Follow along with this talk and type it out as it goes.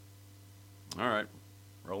All right.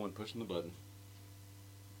 Rolling, pushing the button.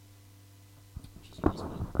 Which is always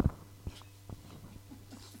fun.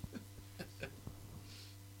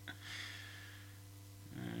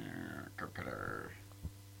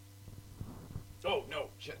 Oh, no.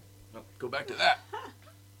 Shit. No, go back to that.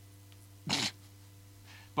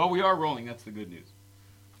 But we are rolling. That's the good news.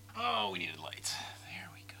 Oh, we needed lights. There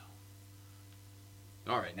we go.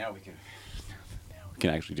 All right, now we can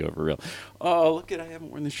actually do it for real. Oh, look at I haven't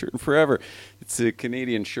worn this shirt in forever. It's a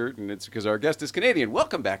Canadian shirt, and it's because our guest is Canadian.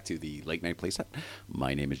 Welcome back to the Late Night Playset.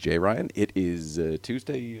 My name is Jay Ryan. It is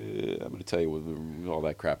Tuesday. I'm going to tell you all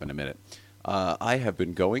that crap in a minute. I have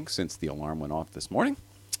been going since the alarm went off this morning,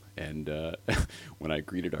 and when I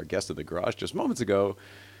greeted our guest at the garage just moments ago,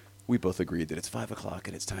 we both agreed that it's 5 o'clock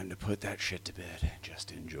and it's time to put that shit to bed and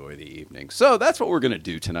just enjoy the evening. So that's what we're going to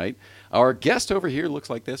do tonight. Our guest over here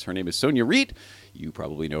looks like this. Her name is Sonia Reed. You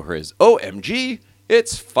probably know her as OMG.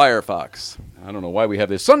 It's Firefox. I don't know why we have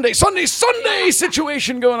this Sunday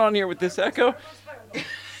situation going on here with this echo.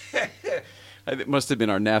 It must have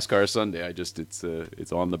been our NASCAR Sunday.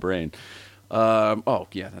 It's on the brain. Oh,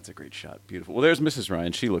 yeah, that's a great shot. Beautiful. Well, there's Mrs.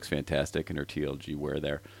 Ryan. She looks fantastic in her TLG wear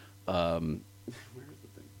there.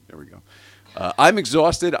 There we go. I'm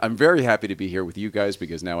exhausted. I'm very happy to be here with you guys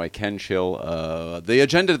because now I can chill. The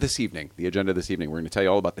agenda this evening. We're going to tell you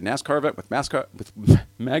all about the NASCAR event with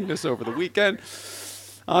Magnus over the weekend.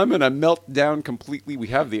 I'm going to melt down completely. We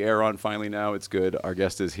have the air on finally now. It's good. Our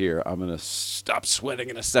guest is here. I'm going to stop sweating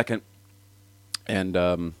in a second. And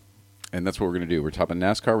that's what we're going to do. We're talking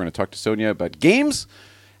NASCAR. We're going to talk to Sonia about games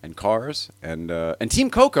and cars and Team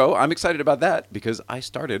Coco. I'm excited about that because I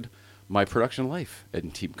started my production life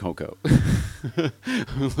in Team Coco.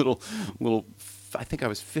 little. I think I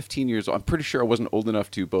was 15 years old. I'm pretty sure I wasn't old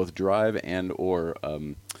enough to both drive and or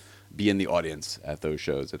be in the audience at those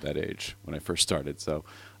shows at that age when I first started. So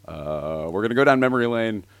we're gonna go down memory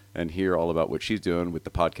lane and hear all about what she's doing with the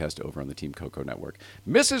podcast over on the Team Coco Network.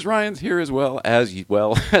 Mrs. Ryan's here as well as you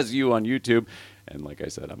on YouTube. And like I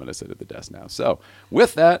said, I'm gonna sit at the desk now. So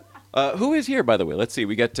with that, who is here, by the way? Let's see.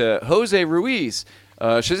 We got Jose Ruiz.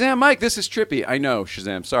 Shazam Mike, this is trippy. I know,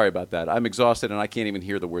 Shazam. Sorry about that. I'm exhausted, and I can't even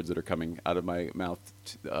hear the words that are coming out of my mouth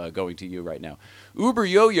going to you right now. Uber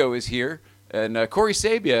Yo-Yo is here, and Corey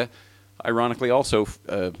Sabia, ironically also,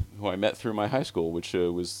 who I met through my high school, which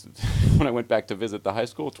was when I went back to visit the high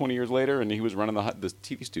school 20 years later, and he was running the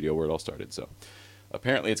TV studio where it all started. So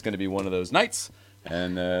apparently it's going to be one of those nights,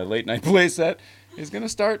 and Late Night Playset is going to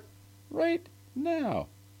start right now.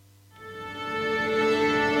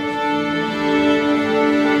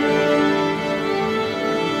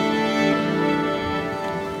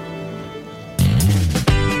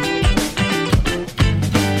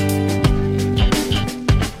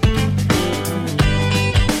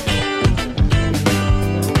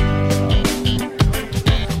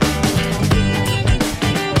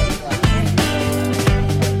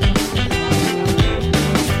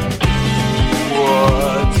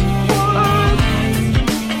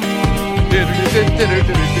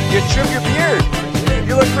 You trim your beard.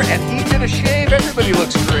 You look great. And he did a shave. Everybody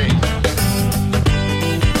looks great.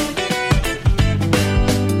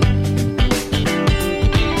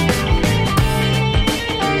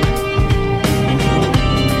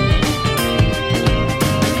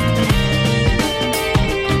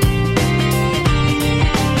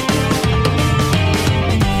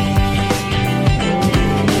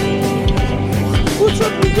 What's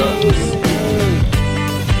up, you guys?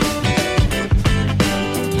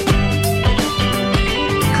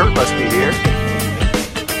 Kurt must be here.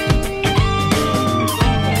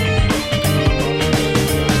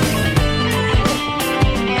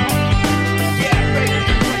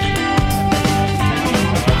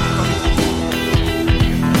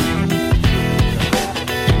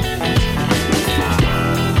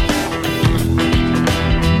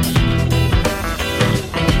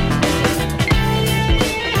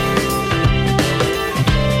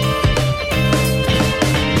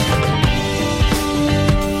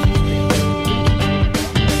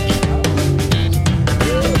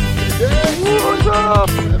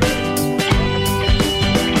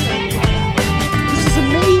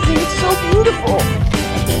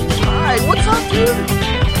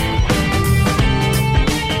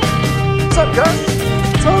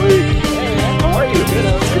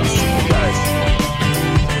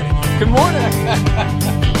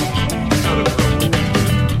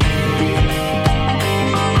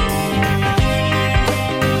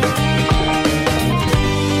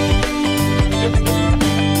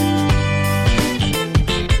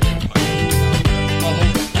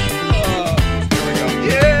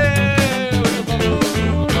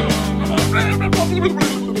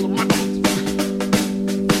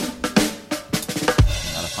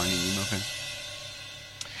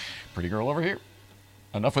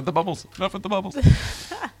 Enough with the bubbles. Enough with the bubbles.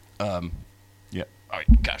 Yeah. All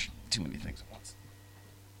right. Gosh, too many things at once.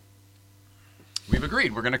 We've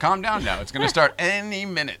agreed. We're going to calm down now. It's going to start any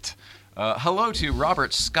minute. Hello to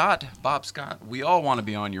Robert Scott, Bob Scott. We all want to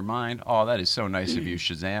be on your mind. Oh, that is so nice of you,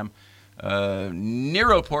 Shazam.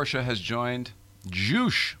 Nero Porsche has joined.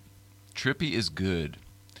 Juice. Trippy is good.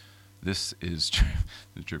 This is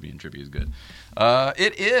Trippy is good.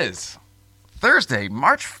 It is Thursday,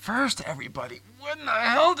 March 1st, everybody. When the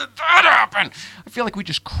hell did that happen? I feel like we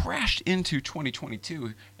just crashed into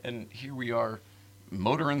 2022, and here we are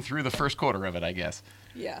motoring through the first quarter of it, I guess.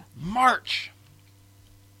 Yeah. March.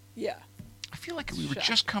 Yeah. I feel like we were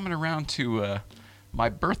just coming around to my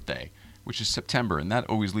birthday, which is September, and that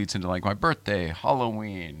always leads into like my birthday,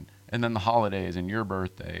 Halloween, and then the holidays and your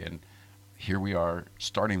birthday, and here we are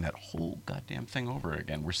starting that whole goddamn thing over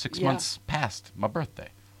again. We're 6 months past my birthday.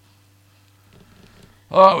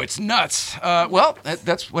 Oh, it's nuts. Well,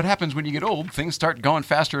 that's what happens when you get old. Things start going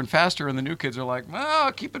faster and faster, and the new kids are like,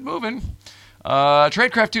 well, keep it moving.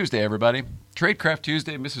 Tradecraft Tuesday, everybody. Tradecraft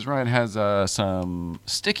Tuesday. Mrs. Ryan has some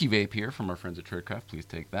sticky vape here from our friends at Tradecraft. Please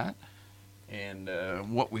take that. And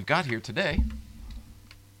what we've got here today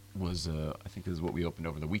was, I think this is what we opened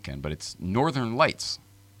over the weekend, but it's Northern Lights.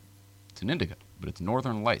 It's an indica, but it's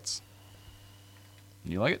Northern Lights.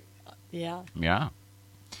 You like it? Yeah. Yeah.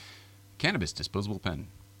 Cannabis disposable pen.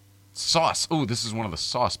 Sauce. Oh, this is one of the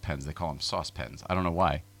sauce pens. They call them sauce pens. I don't know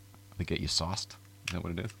why. They get you sauced. Is that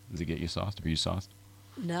what it is? Does it get you sauced? Are you sauced?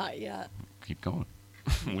 Not yet. Keep going.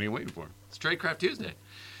 What are you waiting for? It's Tradecraft Tuesday.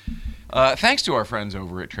 Thanks to our friends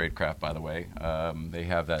over at Tradecraft, by the way. They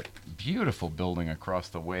have that beautiful building across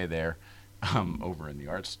the way there over in the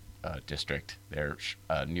Arts District there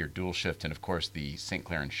near Dual Shift and, of course, the St.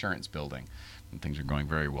 Clair Insurance Building. And things are going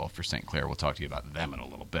very well for St. Clair. We'll talk to you about them in a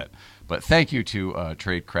little bit. But thank you to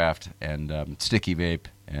Tradecraft and Sticky Vape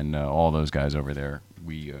and all those guys over there.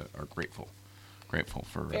 We are grateful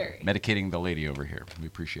for medicating the lady over here. We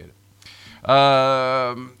appreciate it.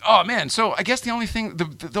 Oh man! So I guess the only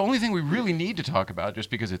thing we really need to talk about, just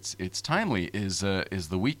because it's timely, is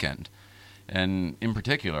the weekend, and in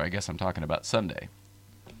particular, I guess I'm talking about Sunday.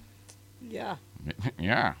 Yeah.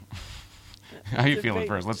 Yeah. How you feeling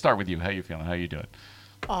first? Let's start with you. How you feeling? How you doing?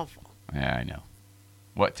 Awful. Yeah, I know.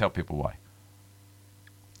 What? Tell people why.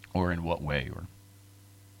 Or in what way? Or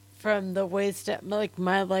from the waist up, like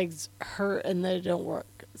my legs hurt and they don't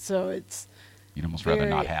work. So it's. You'd almost rather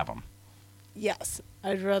not have them. Yes,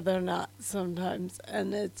 I'd rather not sometimes,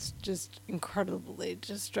 and it's just incredibly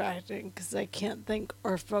distracting because I can't think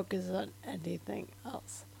or focus on anything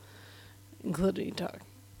else, including talk.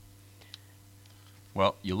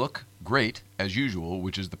 Well, you look great, as usual,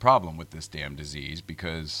 which is the problem with this damn disease,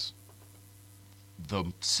 because the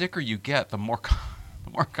sicker you get, the more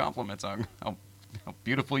compliments on how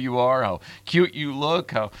beautiful you are, how cute you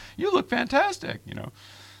look, how you look fantastic, you know.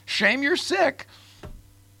 Shame you're sick.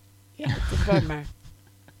 Yeah, it's a bummer.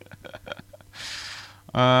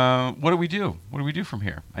 What do we do? What do we do from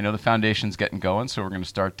here? I know the foundation's getting going, so we're going to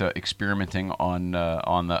start experimenting on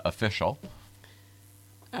the official.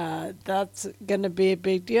 That's going to be a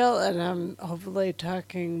big deal, and I'm hopefully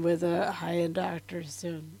talking with a high-end doctor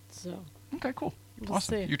soon. So okay, cool, we'll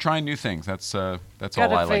awesome. See. You're trying new things. That's all I like to hear.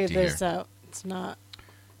 Gotta figure this out. It's not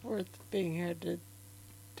worth being here to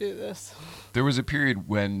do this. There was a period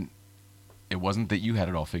when it wasn't that you had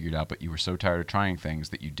it all figured out, but you were so tired of trying things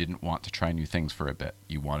that you didn't want to try new things for a bit.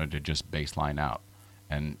 You wanted to just baseline out.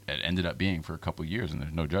 And it ended up being for a couple of years, and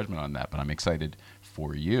there's no judgment on that. But I'm excited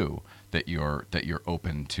for you that you're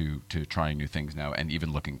open to trying new things now and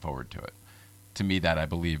even looking forward to it. To me, that I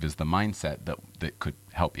believe is the mindset that could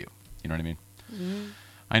help you. You know what I mean? Mm-hmm.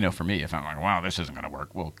 I know for me, if I'm like, wow, this isn't going to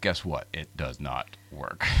work, well, guess what? It does not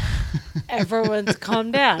work. Everyone's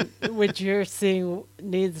calmed down, which you're seeing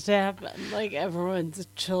needs to happen. Like, everyone's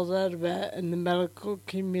chilled out a bit in the medical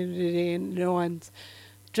community, and no one's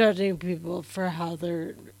judging people for how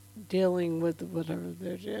they're dealing with whatever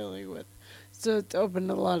they're dealing with. So it's opened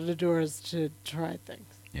a lot of doors to try things.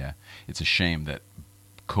 Yeah. It's a shame that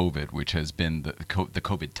COVID, which has been the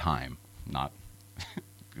COVID time, not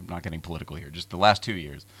I'm not getting political here, just the last 2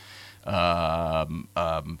 years, have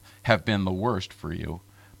been the worst for you,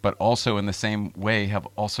 but also in the same way have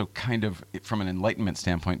also kind of, from an enlightenment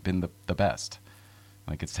standpoint, been the best.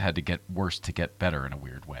 Like, it's had to get worse to get better in a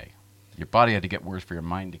weird way. Your body had to get worse for your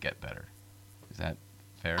mind to get better. Is that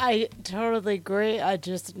fair? I totally agree. I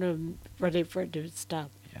just am ready for it to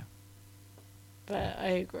stop. Yeah. But I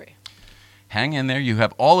agree. Hang in there. You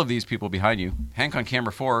have all of these people behind you. Hank on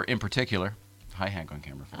camera 4 in particular. Hi, Hank on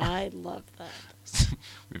camera 4. I love that.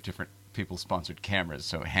 We have people sponsored cameras.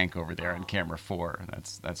 So Hank over there on camera 4,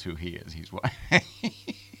 that's who he is. He's what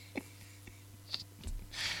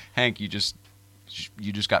Hank, you just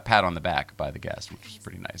got pat on the back by the guest, which was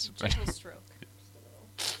pretty nice. Gentle stroke.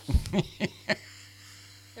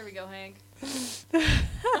 There we go, Hank.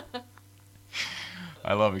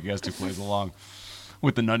 I love a guest who plays along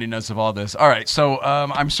with the nuttiness of all this. All right, so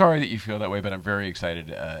I'm sorry that you feel that way, but I'm very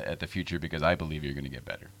excited at the future because I believe you're going to get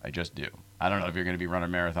better. I just do. I don't know if you're going to be running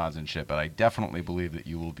marathons and shit, but I definitely believe that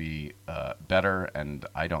you will be better, and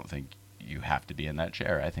I don't think you have to be in that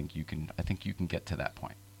chair. I think you can get to that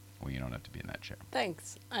point where you don't have to be in that chair.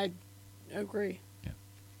 Thanks. I agree. Yeah.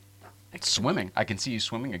 Swimming. I can see you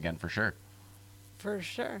swimming again for sure. For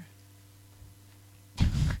sure.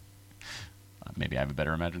 Maybe I have a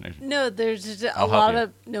better imagination. No, there's just a lot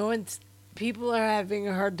of people are having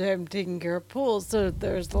a hard time taking care of pools, so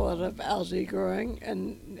there's a lot of algae growing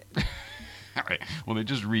and. All right. Well, they're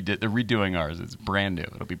redoing ours. It's brand new.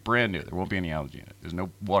 It'll be brand new. There won't be any algae in it. There's no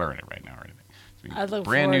water in it right now or anything. It's a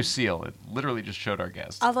brand new seal. It literally just showed our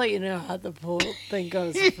guests. I'll let you know how the pool thing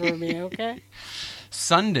goes for me, okay?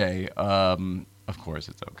 Sunday, of course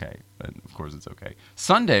it's okay. Of course it's okay.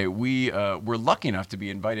 Sunday, we were lucky enough to be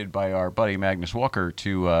invited by our buddy Magnus Walker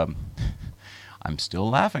to, I'm still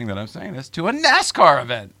laughing that I'm saying this, to a NASCAR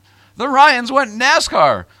event. The Ryans went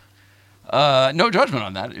NASCAR. No judgment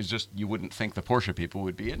on that. It's just you wouldn't think the Porsche people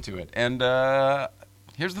would be into it. And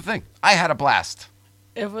here's the thing. I had a blast.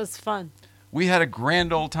 It was fun. We had a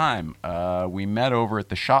grand old time. We met over at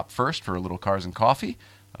the shop first for a little cars and coffee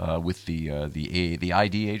with the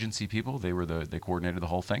ID agency people. They coordinated the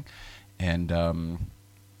whole thing, and it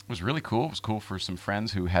was really cool. It was cool for some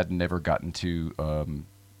friends who had never gotten to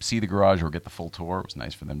see the garage or get the full tour. It was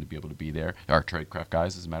nice for them to be able to be there. Our Tradecraft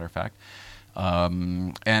guys, as a matter of fact.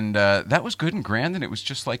 And that was good and grand, and it was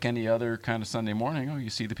just like any other kind of Sunday morning. Oh, you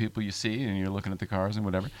see the people you see, and you're looking at the cars and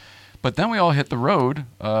whatever. But then we all hit the road,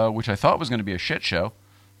 which I thought was going to be a shit show,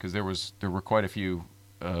 because there were quite a few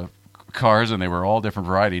cars, and they were all different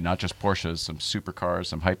variety, not just Porsches, some supercars,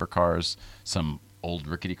 some hypercars, some old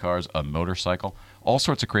rickety cars, a motorcycle, all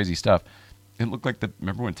sorts of crazy stuff. It looked like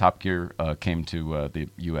remember when Top Gear came to the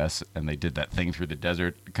U.S. and they did that thing through the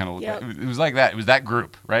desert? It was like that. It was that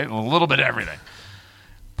group, right? A little bit of everything.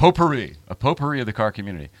 A potpourri of the car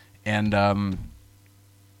community. And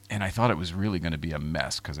I thought it was really going to be a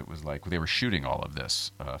mess because it was like they were shooting all of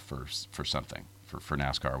this for something, for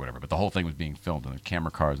NASCAR or whatever. But the whole thing was being filmed, and the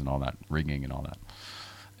camera cars and all that, rigging and all that.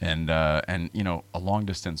 And a long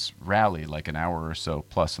distance rally, like an hour or so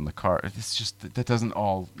plus in the car, it's just that doesn't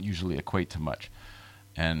all usually equate to much.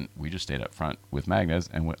 And we just stayed up front with Magnus,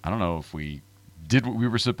 and I don't know if we did what we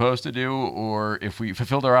were supposed to do or if we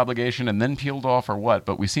fulfilled our obligation and then peeled off or what,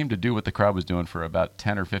 but we seemed to do what the crowd was doing for about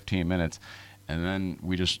 10 or 15 minutes, and then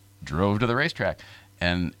we just drove to the racetrack,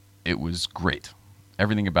 and it was great.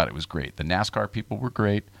 Everything about it was great. The NASCAR people were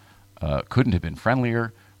great. Couldn't have been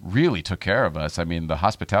friendlier. Really took care of us. I mean, the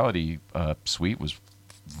hospitality suite was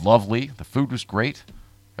lovely. The food was great.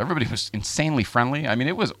 Everybody was insanely friendly. I mean,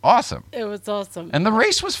 it was awesome. It was awesome. And the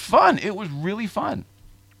race was fun. It was really fun.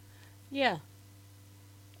 Yeah.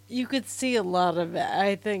 You could see a lot of it.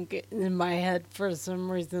 I think in my head, for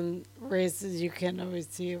some reason, races, you can't always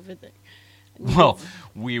see everything. Well,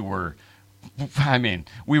 we were in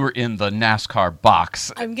the NASCAR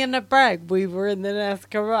box. I'm going to brag. We were in the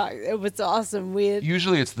NASCAR box. It was awesome.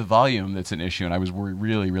 Usually it's the volume that's an issue, and I was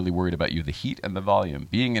really, really worried about you. The heat and the volume.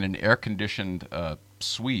 Being in an air-conditioned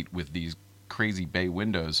suite with these crazy bay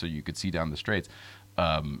windows so you could see down the straights,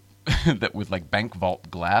 that with like bank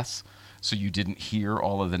vault glass so you didn't hear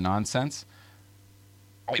all of the nonsense.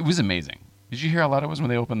 It was amazing. Did you hear how loud it was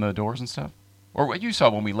when they opened the doors and stuff? Or what you saw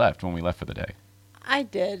when we left for the day? I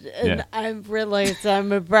did, and I realized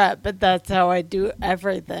I'm a brat, but that's how I do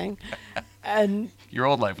everything. And your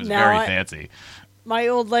old life was very fancy. My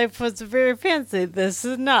old life was very fancy. This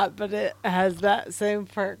is not, but it has that same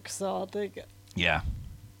perk, so I'll take it. Yeah.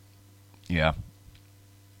 Yeah.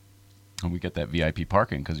 And we get that VIP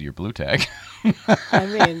parking because of your blue tag. I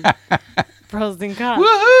mean, pros and cons.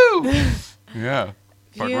 Woohoo! Yeah.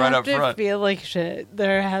 Park right up front. You have to feel like shit.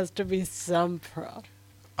 There has to be some pro.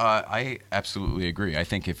 I absolutely agree. I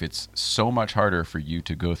think if it's so much harder for you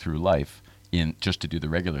to go through life in just to do the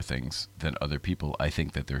regular things than other people, I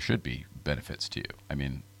think that there should be benefits to you. I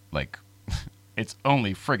mean, like, it's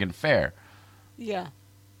only friggin' fair. Yeah.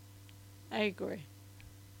 I agree.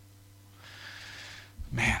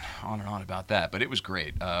 Man, on and on about that. But it was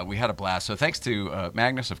great. We had a blast. So thanks to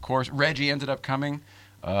Magnus, of course. Reggie ended up coming.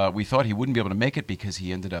 We thought he wouldn't be able to make it because he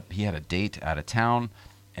had a date out of town.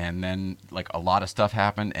 And then, like, a lot of stuff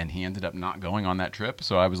happened, and he ended up not going on that trip.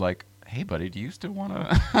 So I was like, hey, buddy, do you still want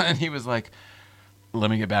to? And he was like,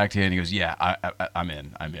 let me get back to you. And he goes, yeah, I'm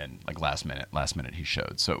in. Like last minute he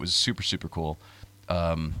showed. So it was super, super cool.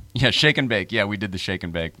 Yeah, shake and bake. Yeah, we did the shake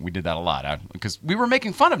and bake. We did that a lot because we were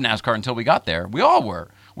making fun of NASCAR until we got there. We all were.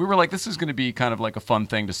 We were like, this is going to be kind of like a fun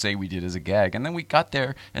thing to say we did as a gag. And then we got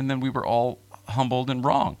there, and then we were all humbled and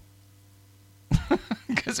wrong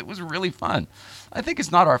because it was really fun. I think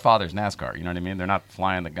it's not our father's NASCAR. You know what I mean? They're not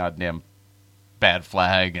flying the goddamn bad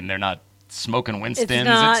flag, and they're not smoking Winstons.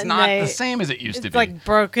 It's not the same as it used to be. It's like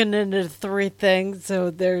broken into 3 things, so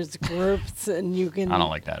there's groups, and you can. I don't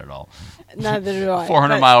like that at all. Neither do I.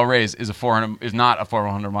 400-mile race is not a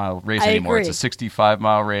 400-mile race anymore. Agree. It's a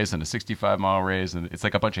 65-mile race and a 65-mile race, and it's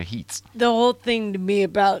like a bunch of heats. The whole thing to me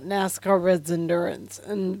about NASCAR was endurance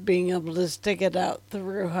and being able to stick it out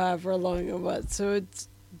through however long it was. So it's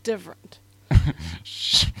different.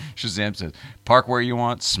 Shazam says, park where you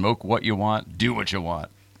want, smoke what you want, do what you want.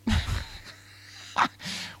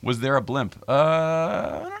 Was there a blimp?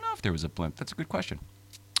 I don't know if there was a blimp. That's a good question.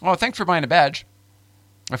 Oh, thanks for buying a badge.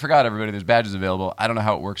 I forgot, everybody, there's badges available. I don't know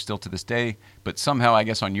how it works still to this day, but somehow I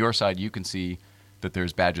guess on your side you can see that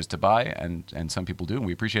there's badges to buy, and some people do, and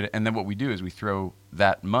we appreciate it. And then what we do is we throw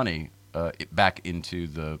that money back into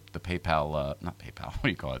the PayPal, not PayPal, what do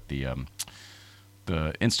you call it?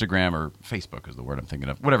 The Instagram or Facebook is the word I'm thinking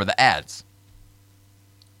of. Whatever, the ads.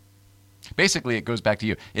 Basically, it goes back to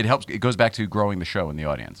you. It goes back to growing the show and the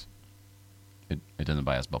audience. It doesn't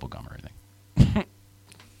buy us bubblegum or anything.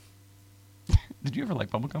 Did you ever like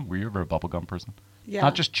bubblegum? Were you ever a bubblegum person? Yeah.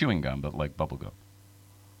 Not just chewing gum, but like bubblegum.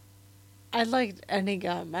 I liked any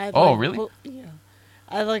gum. Really? Yeah.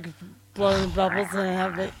 I like blowing bubbles and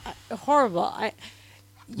having horrible.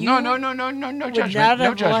 No judgment.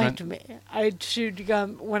 No judgment. Liked me. I chewed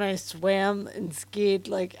gum when I swam and skied,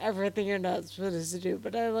 like everything you're not supposed to do.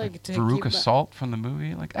 But I like to. Veruca Salt from the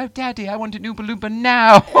movie, like, oh, Daddy, I want an Oompa Loompa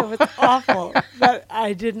now. It was awful, but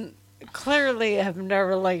I didn't. Clearly, have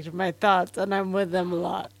never liked my thoughts, and I'm with them a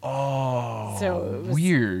lot. Oh, so it was,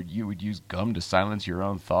 weird. You would use gum to silence your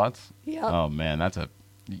own thoughts? Yeah. Oh, man, I'm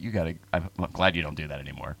glad you don't do that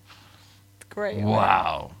anymore. Great.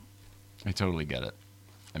 Wow. I totally get it.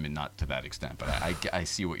 I mean, not to that extent, but I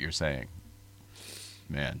see what you're saying.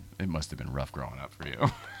 Man, it must have been rough growing up for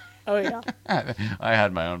you. Oh, yeah. I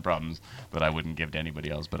had my own problems that I wouldn't give to anybody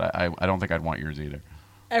else, but I don't think I'd want yours either.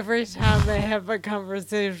 Every time I have a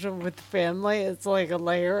conversation with family, it's like a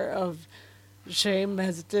layer of shame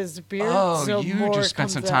has disappeared. Oh, so you more just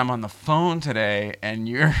spent some comes time out. on the phone today, and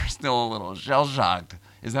you're still a little shell-shocked.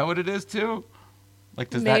 Is that what it is, too? Like,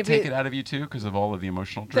 does that take it out of you, too, because of all of the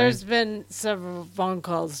emotional drain? There's been several phone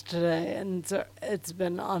calls today, and so it's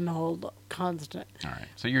been on hold constant. All right,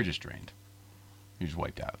 so you're just drained. You're just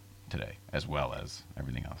wiped out today, as well as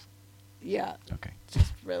everything else. Yeah. Okay.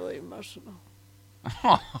 Just really emotional.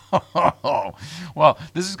 Well,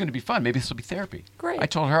 this is going to be fun. Maybe this will be therapy. Great. I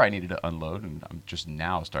told her I needed to unload, and I'm just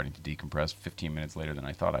now starting to decompress 15 minutes later than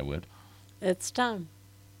I thought I would. It's time.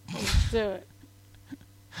 Let's do it.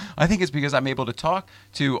 I think it's because I'm able to talk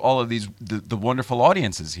to all of these the wonderful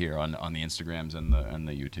audiences here on the Instagrams and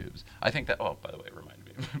the YouTubes. I think that. Oh, by the way, it reminded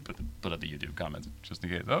me. put up the YouTube comments just in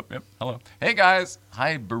case. Oh, yep. Hello. Hey guys.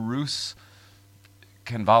 Hi, Bruce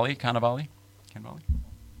Canavali.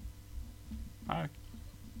 Hi.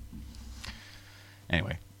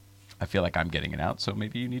 Anyway, I feel like I'm getting it out, so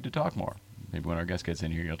maybe you need to talk more. Maybe when our guest gets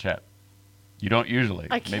in here, you'll chat. You don't usually.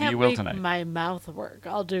 I can't maybe you will make tonight. my mouth work.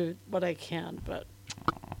 I'll do what I can, but.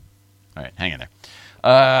 All right, hang in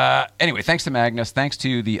there. Anyway, thanks to Magnus, thanks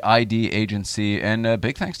to the ID agency, and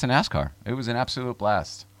big thanks to NASCAR. It was an absolute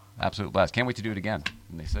blast. Absolute blast. Can't wait to do it again.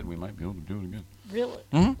 And they said we might be able to do it again. Really?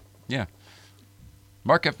 Mm-hmm. Yeah.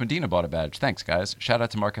 Mark F. Medina bought a badge. Thanks, guys. Shout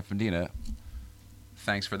out to Mark F. Medina.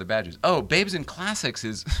 Thanks for the badges. Oh, Babes in Classics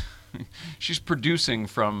is... she's producing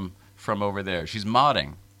from over there. She's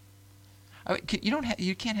modding. I mean,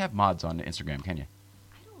 you can't have mods on Instagram, can you?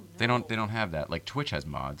 I don't know. They don't have that. Like Twitch has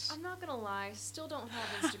mods. I'm not gonna lie, still don't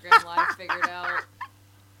have Instagram Live figured out.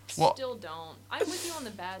 Well- Still don't. I'm with you on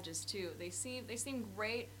the badges too. They seem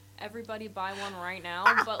great. Everybody buy one right now,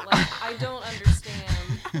 but like I don't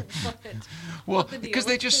understand Well, what the deal because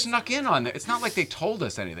they is. just snuck in on it. It's not like they told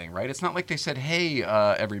us anything, right? It's not like they said, "Hey,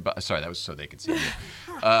 everybody." Sorry, that was so they could see you.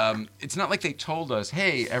 It's not like they told us,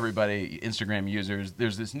 "Hey, everybody, Instagram users,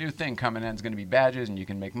 there's this new thing coming in. It's going to be badges, and you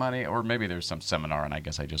can make money." Or maybe there's some seminar, and I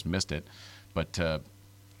guess I just missed it. But I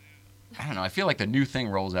don't know. I feel like the new thing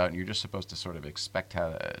rolls out, and you're just supposed to sort of expect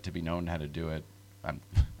how to be known how to do it. I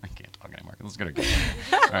can't talk anymore. Let's get a good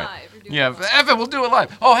one. All right. Yeah, F it, we'll do it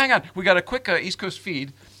live. Oh, hang on. We got a quick East Coast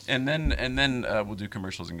feed, and then we'll do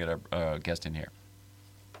commercials and get our guest in here.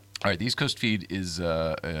 All right, the East Coast feed is,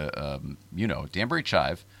 Danbury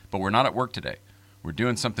Chive, but we're not at work today. We're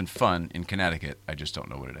doing something fun in Connecticut. I just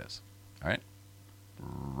don't know what it is. All right?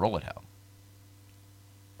 Roll it, Hal.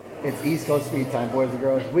 It's East Coast Speed Time, boys and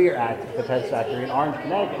girls. We are at the Pets Factory in Orange,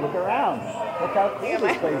 Connecticut. Look around. Look how cool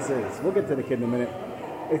this place is. We'll get to the kid in a minute.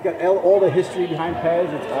 It's got all the history behind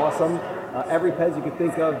Pez. It's awesome. Every Pez you can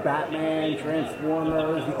think of, Batman,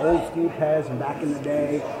 Transformers, the old school Pez from back in the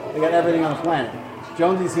day. They got everything on the planet.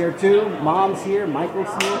 Jonesy's here too. Mom's here. Michael's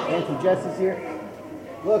here. Auntie Jess is here.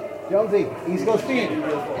 Look, Jonesy, East Coast Speed.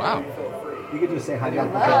 Wow. You could just say hi to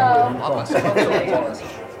Love Uncle us. Jay.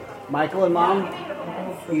 Michael and Mom,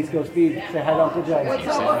 East Coast Speed. Say hi to Uncle Jay. What's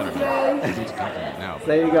up, now. So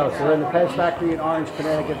there you go. So we're in the Pez Factory in Orange,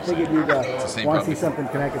 Connecticut. Figured you'd same want to problem. see something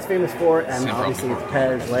Connecticut's famous for, and Same obviously it's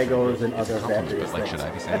problem. Pez, Legos, and other factories. Like, should I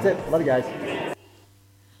be saying That's it. Love you guys.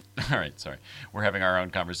 All right, sorry. We're having our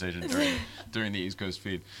own conversation during the East Coast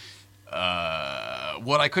feed.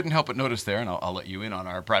 What I couldn't help but notice there, and I'll let you in on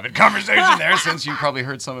our private conversation there, since you probably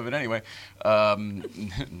heard some of it anyway.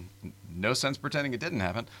 No sense pretending it didn't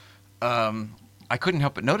happen. I couldn't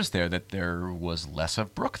help but notice there that there was less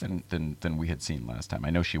of Brooke than we had seen last time. I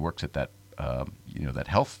know she works at that that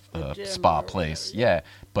health gym spa or place, whatever,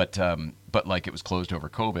 yeah. But like it was closed over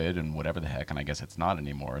COVID and whatever the heck, and I guess it's not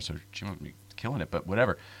anymore. So she must be killing it. But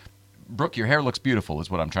whatever. Brooke, your hair looks beautiful, is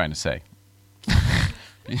what I'm trying to say.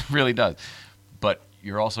 It really does. But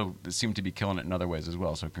you're also seem to be killing it in other ways as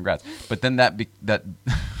well. So congrats. But then that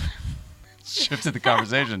shifted the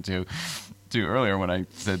conversation to earlier when I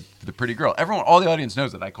said the pretty girl. All the audience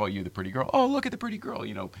knows that I call you the pretty girl. Oh, look at the pretty girl,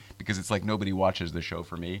 because it's like nobody watches the show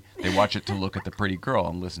for me. They watch it to look at the pretty girl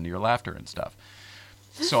and listen to your laughter and stuff.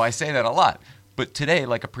 So I say that a lot. But today,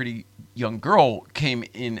 like a pretty young girl came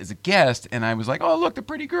in as a guest, and I was like, "Oh, look, the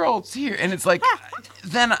pretty girl's here." And it's like,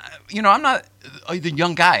 then I'm not the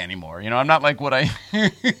young guy anymore. I'm not like what I.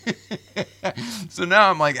 So now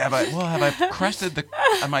I'm like, have I crested the?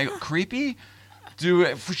 Am I creepy?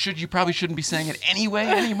 You probably shouldn't be saying it anyway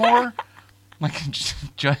anymore. Like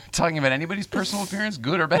talking about anybody's personal appearance,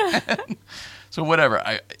 good or bad. So whatever.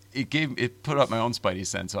 It put up my own spidey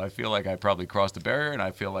sense. So I feel like I probably crossed a barrier, and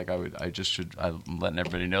I feel like I'm letting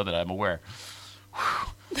everybody know that I'm aware.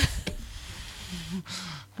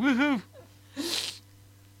 Woohoo!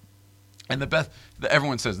 And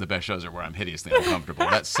everyone says the best shows are where I'm hideously uncomfortable.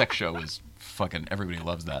 That sex show is fucking, everybody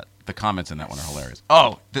loves that. The comments in that one are hilarious.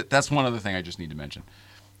 Oh, that's one other thing I just need to mention.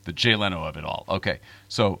 The Jay Leno of it all. Okay,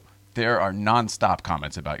 so there are nonstop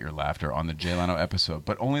comments about your laughter on the Jay Leno episode,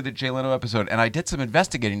 but only the Jay Leno episode. And I did some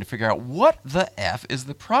investigating to figure out what the F is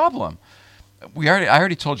the problem. I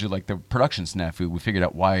already told you, like, the production snafu, we figured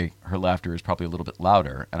out why her laughter is probably a little bit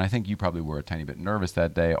louder. And I think you probably were a tiny bit nervous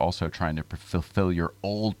that day, also trying to fulfill your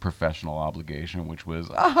old professional obligation, which was,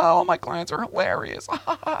 all my clients are hilarious.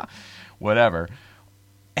 Whatever.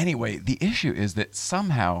 Anyway, the issue is that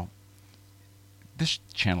somehow this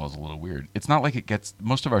channel is a little weird. It's not like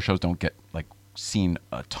most of our shows don't get, like, seen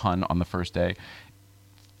a ton on the first day.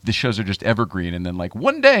 The shows are just evergreen, and then, like,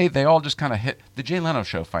 one day they all just kind of hit. The Jay Leno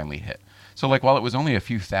show finally hit. So, like, while it was only a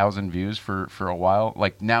few thousand views for a while,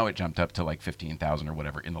 like, now it jumped up to, like, 15,000 or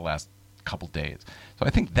whatever in the last couple days. So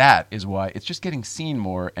I think that is why it's just getting seen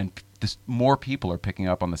more, and more people are picking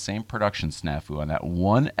up on the same production snafu on that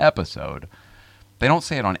one episode. They don't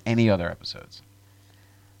say it on any other episodes.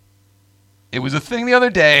 It was a thing the other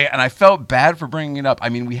day, and I felt bad for bringing it up. I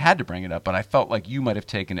mean, we had to bring it up, but I felt like you might have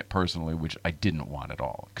taken it personally, which I didn't want at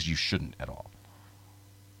all, because you shouldn't at all.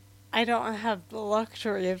 I don't have the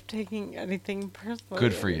luxury of taking anything personally.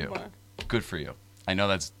 Good for anymore. you. Good for you. I know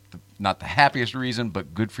that's not the happiest reason,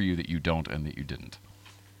 but good for you that you don't and that you didn't.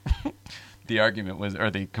 The argument was,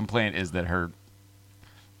 or the complaint is that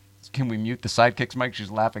can we mute the sidekick's mic?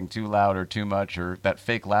 She's laughing too loud or too much, or that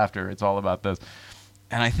fake laughter. It's all about this.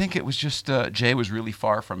 And I think it was just Jay was really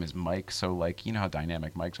far from his mic, so, like, you know how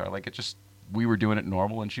dynamic mics are. Like, we were doing it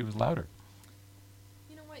normal, and she was louder.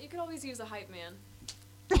 You know what? You could always use a hype man.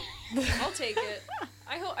 I'll take it.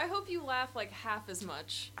 I hope you laugh like half as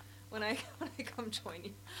much when I come join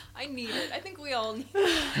you. I need it. I think we all need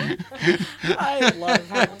it. I love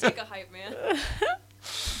her. I'll take a hype man.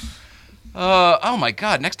 Oh my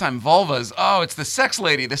God! Next time vulvas. Oh, it's the sex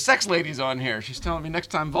lady. The sex lady's on here. She's telling me next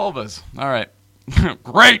time vulvas. All right,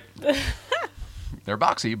 great. They're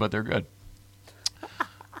boxy, but they're good.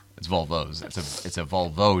 It's Volvos. It's a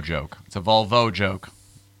Volvo joke. It's a Volvo joke.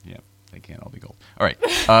 Yeah, they can't all be gold. All right.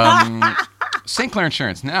 St. Clair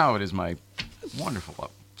Insurance. Now it is my wonderful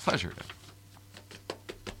pleasure to.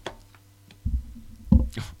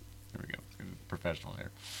 There we go. Professional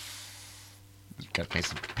here. Got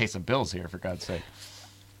to pay some bills here, for God's sake.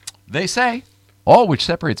 They say all which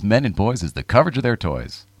separates men and boys is the coverage of their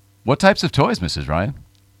toys. What types of toys, Mrs. Ryan?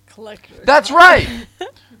 Collector. That's right.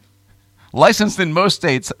 Licensed in most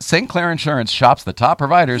states, St. Clair Insurance shops the top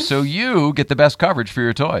providers so you get the best coverage for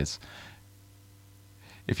your toys.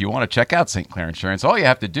 If you want to check out St. Clair Insurance, all you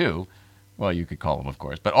have to do, well, you could call them, of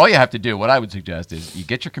course, but all you have to do, what I would suggest is you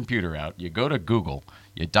get your computer out, you go to Google,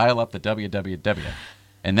 you dial up the www,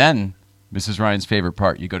 and then, Mrs. Ryan's favorite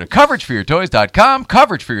part, you go to coverageforyourtoys.com,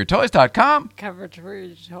 coverageforyourtoys.com.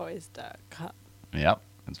 Coverageforyourtoys.com. Yep,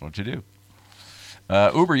 that's what you do.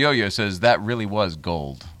 Uber Yo-Yo says, that really was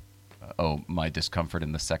gold. My discomfort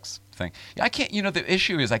in the sex thing. I can't, the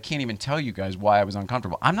issue is I can't even tell you guys why I was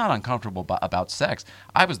uncomfortable. I'm not uncomfortable about sex.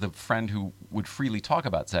 I was the friend who would freely talk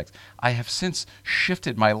about sex. I have since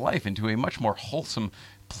shifted my life into a much more wholesome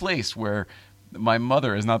place where my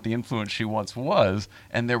mother is not the influence she once was,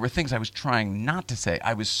 and there were things I was trying not to say.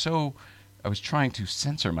 I was trying to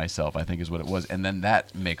censor myself, I think is what it was, and then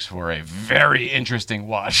that makes for a very interesting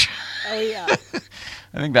watch. Oh, yeah.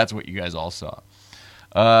 I think that's what you guys all saw.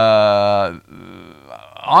 On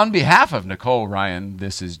behalf of Nicole Ryan,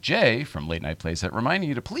 this is Jay from Late Night Playset reminding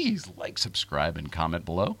you to please like, subscribe, and comment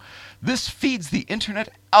below. This feeds the internet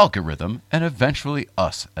algorithm and eventually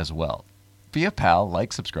us as well. Be a pal,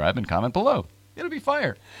 like, subscribe, and comment below. It'll be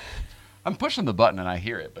fire. I'm pushing the button and I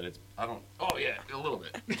hear it, but oh yeah, a little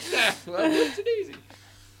bit. Well, it's easy.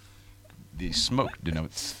 The smoke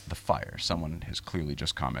denotes the fire. Someone has clearly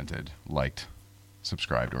just commented, liked,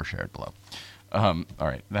 subscribed, or shared below. All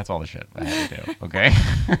right, that's all the shit I had to do, okay?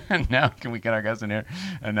 Now, can we get our guests in here?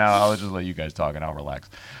 And now I'll just let you guys talk and I'll relax.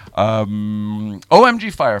 OMG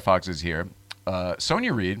Firefox is here.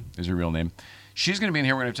 Sonia Reed is her real name. She's going to be in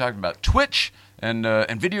here. We're going to be talking about Twitch and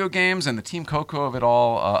video games and the Team Coco of it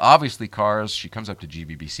all. Obviously, cars. She comes up to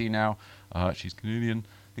GBBC now. She's Canadian.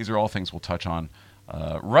 These are all things we'll touch on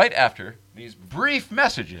right after these brief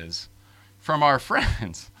messages from our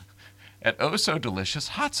friends at Oh So Delicious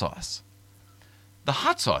Hot Sauce. The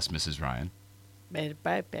hot sauce, Mrs. Ryan. Made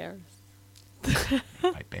by bears.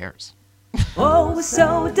 By bears. Oh, it's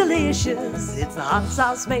so delicious. It's the hot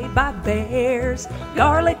sauce made by bears.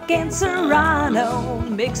 Garlic and serrano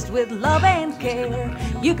mixed with love and care.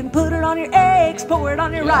 You can put it on your eggs, pour it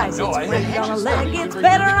on your rice. It's great on a leg, it's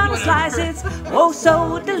better on a slice. It's oh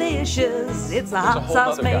so delicious. It's the hot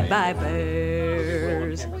sauce made by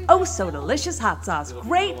bears. Oh, so delicious hot sauce.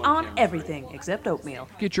 Great on everything except oatmeal.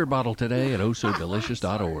 Get your bottle today at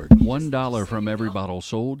ohsodelicious.org. $1 from every bottle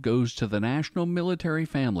sold goes to the National Military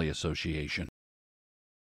Family Association.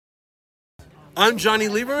 I'm Johnny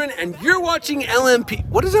Lieberman, and you're watching LMP.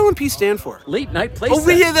 What does LMP stand for? Late Night Playset. Oh,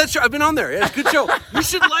 yeah, that's right. I've been on there. Yeah, good show. You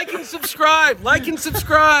should like and subscribe. Like and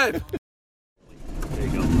subscribe. There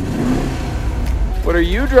you go. What are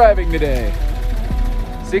you driving today?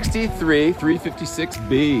 63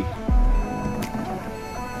 356B.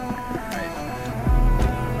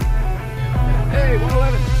 Hey,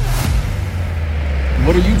 111.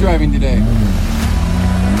 What are you driving today?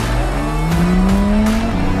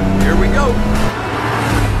 Here we go.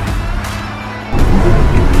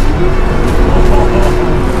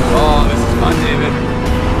 Oh, this is fun, David.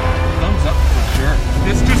 Thumbs up for sure.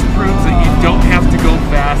 This just proves that you don't have to go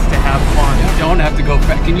fast to have fun. You don't have to go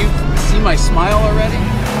fast. Can you see my smile already?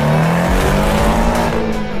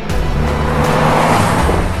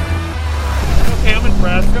 Okay, I'm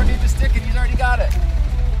impressed. You don't need to stick it. He's already got it.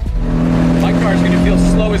 My car's going to feel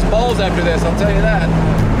slow as balls after this, I'll tell you that.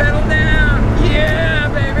 Pedal down. Yeah,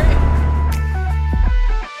 baby.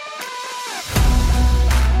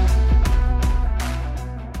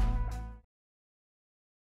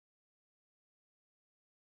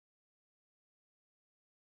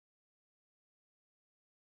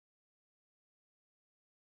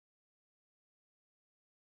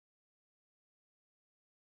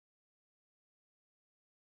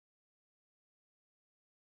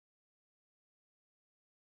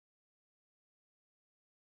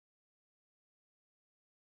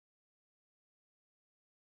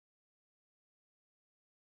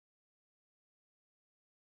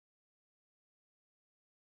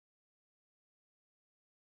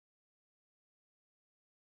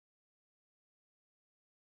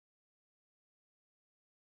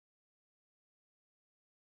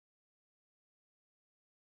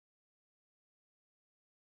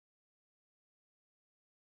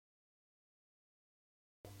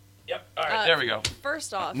 Yep. All right, there we go.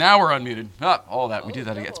 First off, Now we're unmuted. All that. We do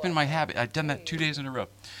that again. It's been my habit. I've done that 2 days in a row.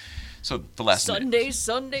 So the last minute.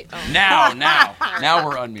 Sunday. Oh. Now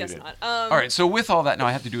we're Guess unmuted. not. All right. So with all that, now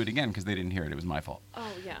I have to do it again because they didn't hear it. It was my fault.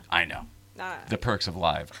 Oh yeah. I know. The perks of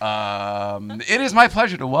live. It is my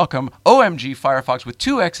pleasure to welcome OMG Firefox with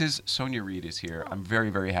 2 X's. Sonia Reed is here. I'm very,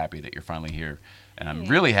 very happy that you're finally here. And I'm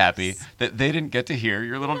really happy that they didn't get to hear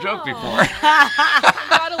your little joke before. I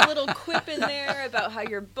got a little quip in there about how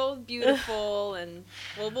you're both beautiful, and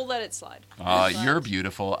we'll let it slide. You're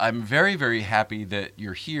beautiful. I'm very, very happy that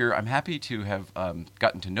you're here. I'm happy to have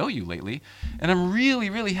gotten to know you lately. And I'm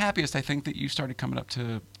really, really happiest, I think, that you started coming up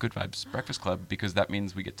to Good Vibes Breakfast Club, because that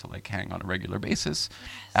means we get to like hang on a regular basis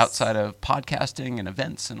outside of podcasting and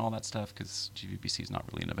events and all that stuff, because GVBC is not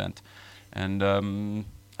really an event. And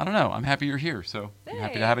I don't know. I'm happy you're here, so I'm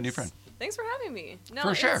happy to have a new friend. Thanks for having me. No,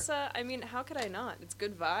 For sure. It's, I mean, how could I not? It's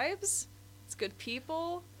good vibes. It's good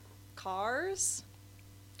people. Cars.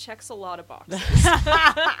 Checks a lot of boxes.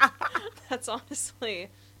 That's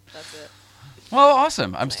it. Well,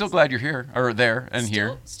 awesome. I'm still glad you're here, or there, and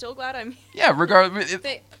here. Still glad I'm here. Yeah, regardless.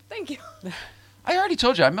 Thank you. I already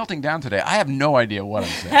told you I'm melting down today. I have no idea what I'm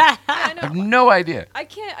saying. I have no idea. I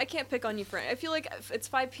can't pick on you for it. I feel like if it's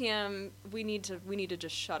 5 p.m. We need to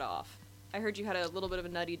just shut off. I heard you had a little bit of a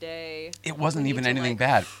nutty day. It wasn't even anything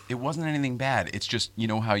bad. It wasn't anything bad. It's just, you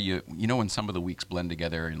know how you know when some of the weeks blend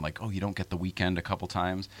together and like, oh, you don't get the weekend a couple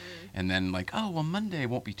times. And then like, oh, well, Monday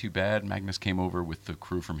won't be too bad. Magnus came over with the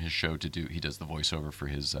crew from his show he does the voiceover for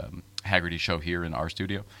his Haggerty show here in our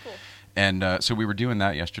studio. Cool. And so we were doing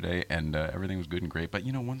that yesterday, and everything was good and great. But,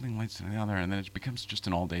 you know, one thing leads to the other, and then it becomes just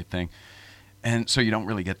an all-day thing. And so you don't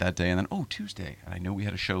really get that day. And then, oh, Tuesday. And I know we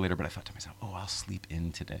had a show later, but I thought to myself, oh, I'll sleep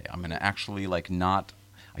in today. I'm going to actually, like, not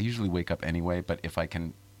 – I usually wake up anyway, but if I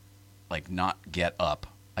can, like, not get up,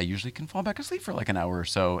 I usually can fall back asleep for, like, an hour or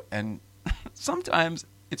so. And sometimes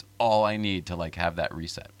it's all I need to, like, have that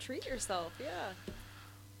reset. Treat yourself, yeah.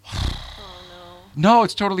 No,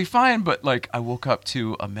 it's totally fine. But like, I woke up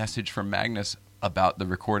to a message from Magnus about the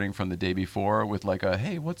recording from the day before with like a,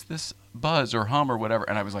 hey, what's this buzz or hum or whatever?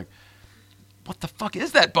 And I was like, what the fuck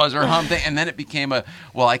is that buzz or hum thing? And then it became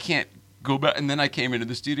well, I can't go back. And then I came into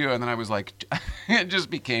the studio, and then I was like, it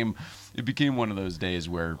became one of those days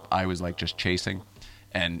where I was like just chasing.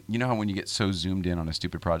 And you know how when you get so zoomed in on a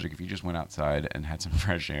stupid project, if you just went outside and had some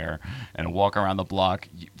fresh air and a walk around the block,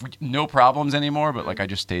 no problems anymore. But like, I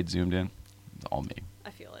just stayed zoomed in. It's all me.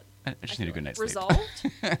 I feel it. I just need a good night's sleep. Resolved?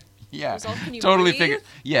 Yeah. Resolved? Can you totally breathe? figured.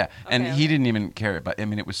 Yeah. Okay, And he didn't even care. But I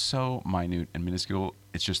mean, it was so minute and minuscule.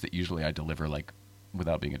 It's just that usually I deliver like,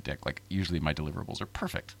 without being a dick, like usually my deliverables are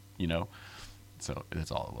perfect, you know? So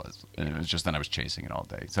that's all it was. And it was just then I was chasing it all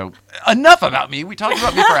day. So enough about me. We talked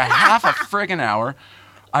about me for a half a friggin' hour.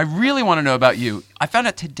 I really want to know about you. I found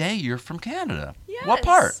out today you're from Canada. Yes. What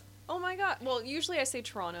part? Oh my God. Well, usually I say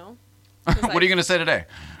Toronto. What are you going to say today?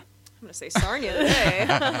 I'm going to say Sarnia today.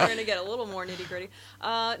 We're going to get a little more nitty gritty.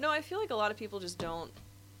 No, I feel like a lot of people just don't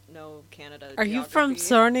know Canada. Are you from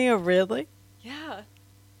Sarnia, really? Yeah.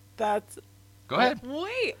 That's. Go ahead.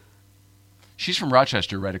 Wait. She's from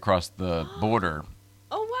Rochester, right across the border.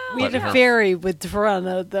 Oh, wow. We had a ferry with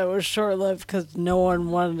Toronto that was short-lived because no one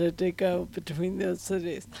wanted to go between those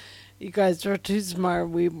cities. You guys were too smart.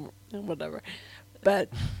 Whatever. But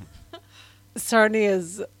Sarnia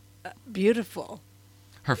is beautiful.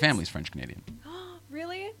 Her family's French-Canadian.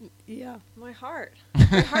 Really? Yeah. My heart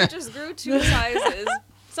just grew 2 sizes.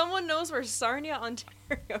 Someone knows where Sarnia,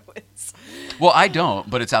 Ontario is. Well, I don't,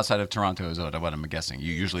 but it's outside of Toronto is what I'm guessing.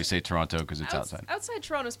 You usually say Toronto because it's outside. Outside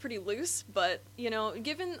Toronto's pretty loose, but, you know,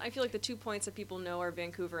 given I feel like the 2 points that people know are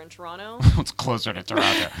Vancouver and Toronto. It's closer to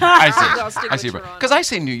Toronto. I see. Toronto. Because I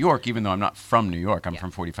say New York, even though I'm not from New York. I'm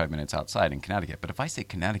from 45 minutes outside in Connecticut. But if I say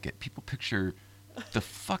Connecticut, people picture the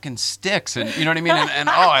fucking sticks, and you know what I mean?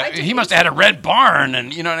 And he must have had a red barn,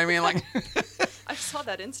 and you know what I mean? Like, I saw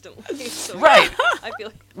that instantly. So right. I feel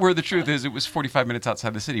like where the truth is, it was 45 minutes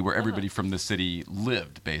outside the city where everybody from the city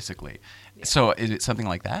lived, basically. Yeah. So is it something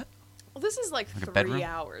like that? Well, this is like 3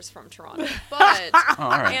 hours from Toronto, but all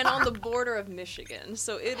right. And on the border of Michigan,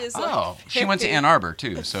 so it is. Oh, she went to Ann Arbor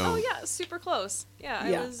too, so. Oh yeah, super close. Yeah,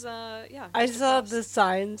 Yeah. I was. Yeah. I saw the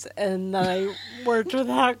signs, and then I worked with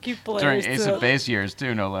hockey players. During Ace of Base years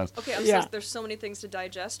too, no less. Okay, there's so many things to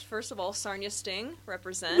digest. First of all, Sarnia Sting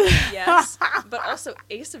represent, yes, but also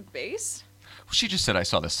Ace of Base. Well, she just said I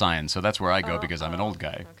saw the sign, so that's where I go because I'm an old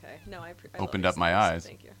guy. Okay, no, I opened love up my Ace of Base, eyes. so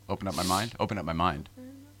thank you. Opened up my mind. Opened up my mind.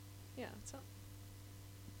 Yeah. So.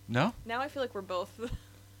 No. Now I feel like we're both.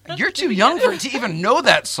 You're too young to even know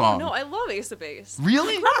that song. No, I love Ace of Base.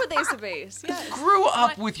 Really? I grew up with Ace of Base. Yes. Grew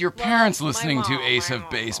up with your parents listening to Ace of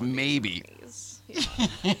Base, maybe.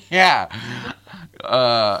 Yeah.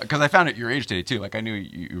 Because I found out your age today too. Like I knew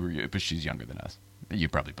you were, but she's younger than us. You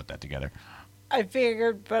probably put that together. I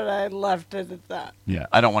figured, but I left it at that. Yeah,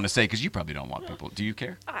 I don't want to say because you probably don't want people. Do you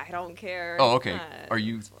care? I don't care. Oh, okay. Are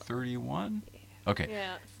you 31? Okay.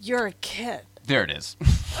 Yeah. You're a kid. There it is.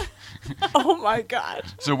 Oh my God.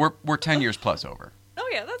 So we're 10 years plus over. Oh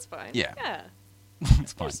yeah, that's fine. Yeah. Yeah.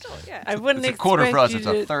 It's fine. Still, yeah. I wouldn't It's a quarter for us. expect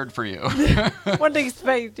It's you a third for you. Wouldn't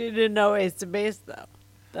expect you to know Ace of Base though.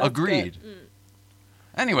 That's Agreed. good.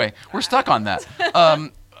 Anyway, we're stuck on that.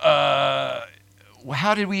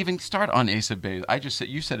 How did we even start on Ace of Base? I just said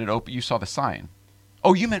you said it open. You saw the sign.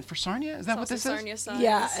 Oh, you meant for Sarnia? Is that what this Sarnia is? signs.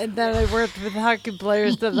 Yeah, and then I worked with hockey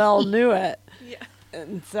players that all knew it. Yeah.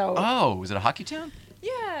 And so Oh, was it a hockey town?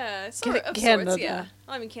 Yeah. Sort of Canada. sorts. Yeah.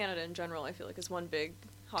 Well, I mean, Canada in general, I feel like is one big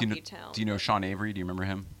hockey town. Do you know Sean Avery? Do you remember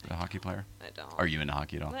him, the hockey player? I don't. Are you into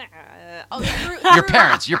hockey at all? Your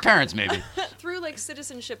Your parents maybe. Through like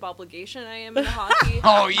citizenship obligation, I am in hockey.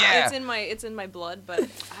 Oh, yeah. It's in my blood, but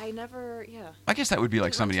I never. Yeah. I guess that would be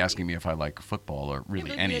like somebody asking me if I like football or really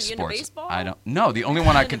but any you into sports. baseball? I don't. No, the only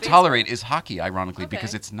one I Into can baseball? tolerate is hockey. Ironically,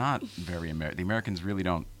 because Okay. it's not very American. The Americans really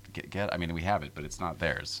don't get. I mean, we have it, but it's not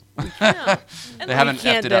theirs. Yeah. And They like- haven't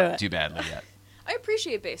can't effed it do up it. too badly yet. I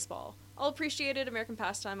appreciate baseball. I'll appreciate it. American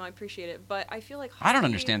pastime. I appreciate it, but I feel like hockey, I don't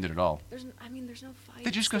understand it at all. There's no fight.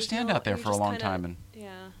 They just go stand out there for a long time and.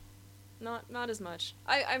 Yeah. Not as much.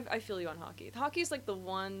 I feel you on hockey. Hockey's like the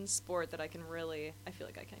one sport that I can really. I feel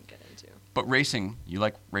like I can get into. But racing, you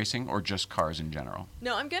like racing or just cars in general?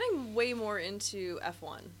 No, I'm getting way more into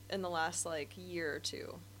F1 in the last like year or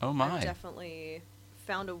two. Oh my! I've definitely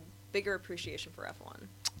found a bigger appreciation for F1.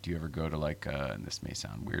 Do you ever go to like? And this may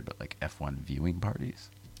sound weird, but like F1 viewing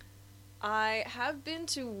parties? I have been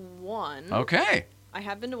to one. Okay. I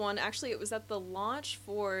have been to one. Actually, it was at the launch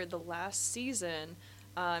for the last season.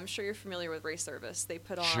 I'm sure you're familiar with Race Service. They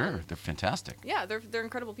put on. Sure, they're fantastic. Yeah, they're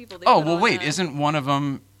incredible people. They Oh put well, on wait. a- Isn't one of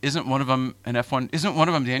them an F1? Isn't one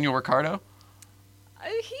of them Daniel Ricciardo?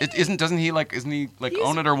 Doesn't he he's-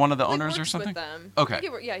 own it or one of the like, owners or works something? With them. Okay.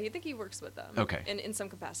 I think he works with them. Okay. In some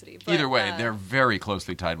capacity. But, Either way, they're very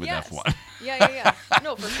closely tied with yes. F1. Yeah.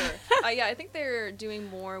 No, for sure. Yeah, I think they're doing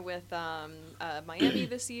more with Miami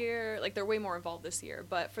this year. Like they're way more involved this year.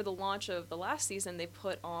 But for the launch of the last season, they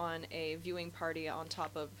put on a viewing party on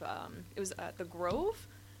top of. It was at the Grove.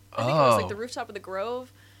 I think it was like the rooftop of the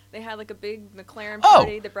Grove. They had like a big McLaren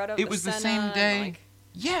party. They brought out it was the Senna same and, day. like-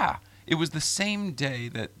 Yeah, it was the same day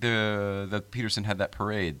that that Peterson had that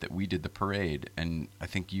parade, that we did the parade, and I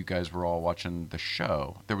think you guys were all watching the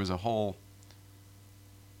show. There was a whole.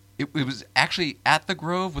 It was actually at the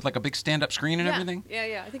Grove with like a big stand-up screen and everything.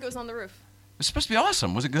 Yeah. I think it was on the roof. It was supposed to be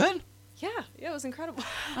awesome. Was it good? Yeah, it was incredible.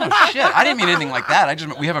 Oh shit! I didn't mean anything like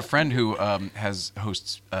that. We have a friend who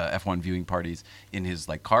hosts F1 viewing parties in his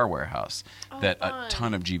like car warehouse that fun. a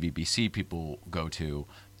ton of GVBC people go to,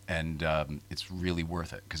 and it's really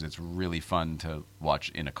worth it because it's really fun to watch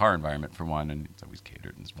in a car environment for one, and it's always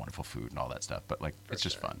catered and it's wonderful food and all that stuff. But like, it's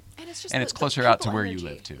just fun, And it's just it's the closer out to people where energy. you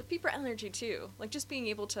live too. The people energy too. Like just being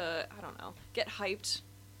able to, I don't know, get hyped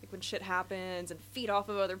like when shit happens and feed off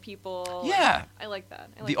of other people. Yeah. I like that.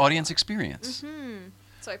 I like The that audience experience.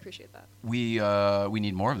 So I appreciate that. We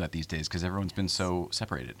need more of that these days because everyone's been so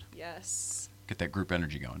separated. Yes. Get that group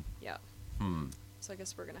energy going. Yeah. So I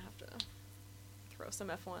guess we're gonna have to throw some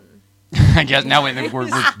F1. I guess now we're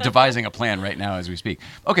devising a plan right now as we speak.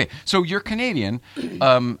 Okay, so you're Canadian,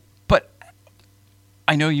 but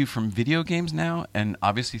I know you from video games now, and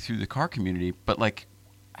obviously through the car community. But like,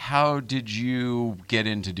 how did you get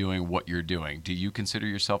into doing what you're doing? Do you consider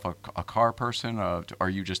yourself a car person? Are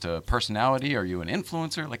you just a personality? Are you an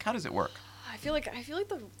influencer? Like, how does it work? I feel like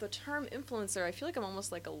the term influencer. I feel like I'm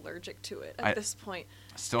almost like allergic to it at this point.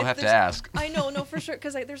 Still If have to there's- ask. I know, no, for sure,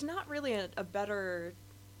 because there's not really a better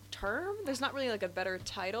term. There's not really like a better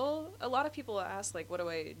title. A lot of people ask like, what do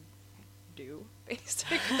I do?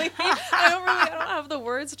 Basically, I don't have the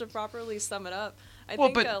words to properly sum it up. I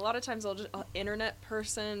think a lot of times I'll just internet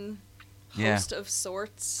person, host of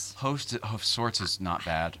sorts. Host of sorts is not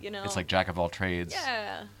bad. You know, it's like jack of all trades.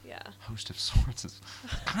 Yeah. Host of sorts is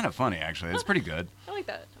kind of funny, actually. It's pretty good. I like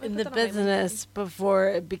that. In the business, before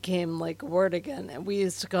it became like a word again, and we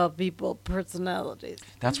used to call people personalities.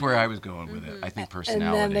 That's where I was going with it. I think personality.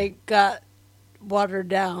 And then it got watered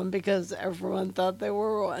down because everyone thought they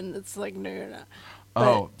were one. It's like, no, you're not.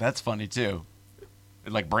 Oh, that's funny too.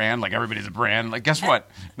 Like brand, like everybody's a brand. Like, guess what?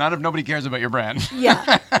 Not if nobody cares about your brand.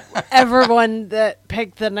 Yeah. Everyone that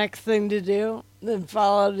picked the next thing to do, then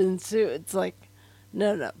followed in suit. It's like,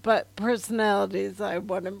 no. But personalities, I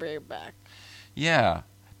want to bring back. Yeah,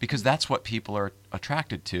 because that's what people are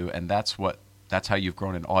attracted to, and that's how you've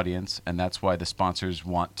grown an audience, and that's why the sponsors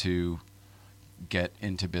want to get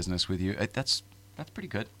into business with you. That's pretty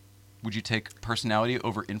good. Would you take personality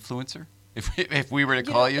over influencer? If we were to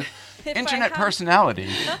You call know, you if I internet had- personality,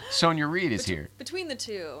 Sonia Reed is here. Between the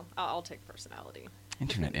two, I'll take personality.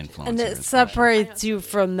 Internet influencer. And it is separates you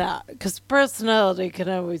from that because personality can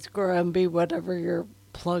always grow and be whatever you're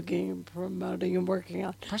plugging and promoting and working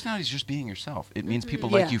on. Personality is just being yourself. It means people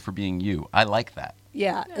Yeah. like you for being you. I like that.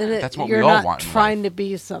 Yeah, and That's what we you're all not want in trying to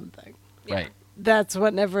be something. Right. That's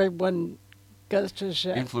what everyone goes to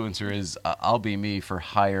shit. Influencer is I'll be me for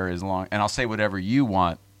hire as long, and I'll say whatever you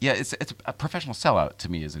want. Yeah, it's a professional sellout to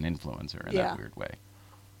me as an influencer in Yeah. that weird way.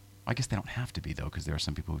 I guess they don't have to be though, because there are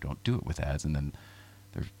some people who don't do it with ads, and then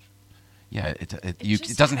they're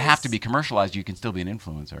it doesn't have to be commercialized. You can still be an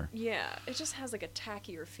influencer Yeah, it just has like a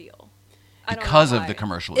tackier feel. I don't know because of why. the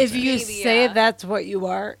commercialization. If you Maybe, say yeah. that's what you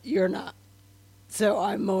are, you're not. So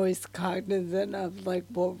I'm always cognizant of like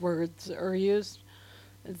what words are used.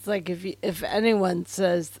 It's like if anyone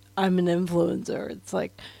says I'm an influencer, it's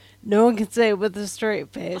like no one can say it with a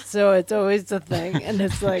straight face. So it's always a thing, and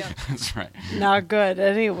it's like That's right. not good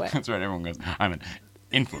anyway. That's right. Everyone goes, I'm an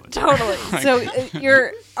influencer. Totally. Like- So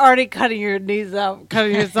you're already cutting your knees out,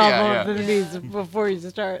 cutting yourself Yeah, off yeah. the knees before you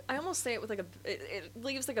start. I almost say it with like it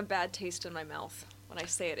leaves like a bad taste in my mouth when I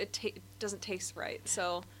say it. It doesn't taste right.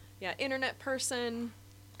 So yeah, internet person.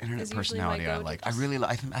 Internet is usually my personality I go-to.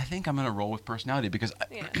 like. I think I'm gonna roll with personality because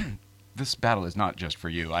this battle is not just for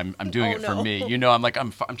you. I'm doing Oh, it for no. me. You know, I'm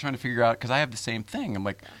trying to figure out because I have the same thing. I'm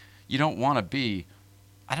like, you don't want to be.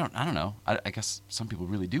 I don't know. I guess some people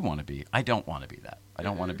really do want to be. I don't want to be that. I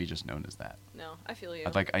don't want to be just known as that. No, I feel you.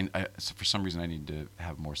 I'd like. So for some reason I need to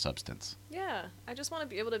have more substance. Yeah, I just want to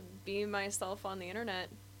be able to be myself on the internet,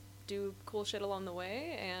 do cool shit along the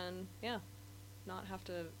way, and yeah, not have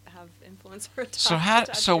to have influencer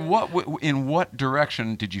attached. So to it. what? In what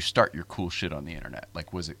direction did you start your cool shit on the internet?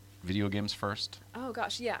 Like, was it video games first? Oh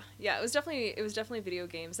gosh, yeah. It was definitely video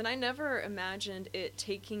games, and I never imagined it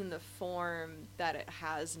taking the form that it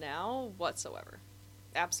has now whatsoever.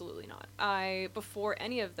 Absolutely not. Before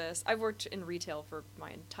any of this, I've worked in retail for my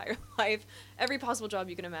entire life. Every possible job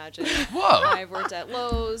you can imagine. Whoa. I've worked at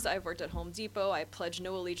Lowe's. I've worked at Home Depot. I pledge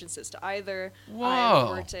no allegiances to either. Whoa. I've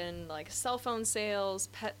worked in like cell phone sales,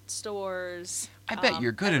 pet stores. I bet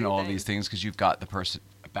you're good in all everything. these things because you've got the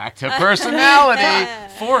back to personality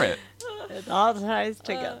for it. It all ties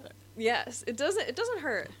together. Yes, it doesn't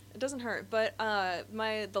hurt. It doesn't hurt. But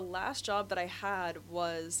the last job that I had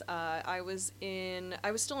was I was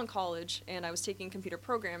still in college and I was taking computer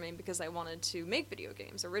programming because I wanted to make video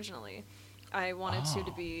games originally. I wanted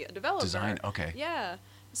to be a developer. Design, okay. Yeah.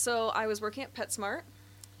 So I was working at PetSmart.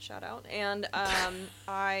 Shout out. And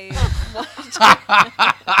I wanted just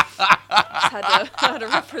had to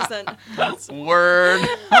represent PetSmart. Word.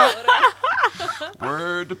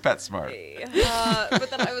 Word to PetSmart. But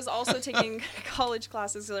then I was also taking college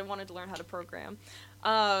classes because I wanted to learn how to program.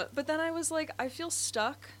 But then I was like, I feel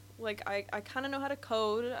stuck. Like, I kind of know how to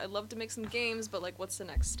code. I'd love to make some games, but, like, what's the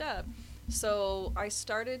next step? So I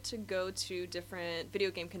started to go to different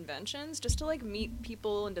video game conventions just to, like, meet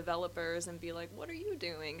people and developers and be like, what are you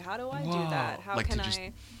doing? How do I do that? How like can to just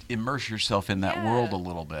I immerse yourself in that Yeah. world a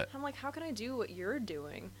little bit. I'm like, how can I do what you're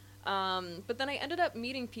doing? But then I ended up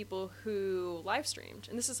meeting people who live streamed,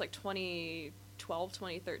 and this is like 2012,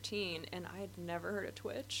 2013, and I had never heard of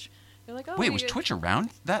Twitch. They're like, oh, Wait, was Twitch around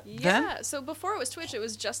then? Yeah, so before it was Twitch, it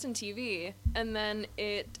was Justin TV, and then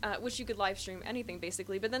which you could live stream anything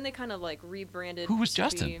basically, but then they kind of like rebranded. Who was to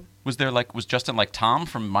Justin? be- Was Justin like Tom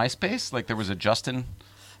from MySpace? Like there was a Justin?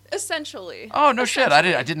 Essentially. Oh no shit!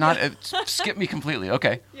 I did not. Essentially. It skipped me completely.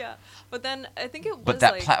 Okay. Yeah, but then I think it was. But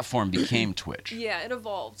that like, platform became Twitch. Yeah, it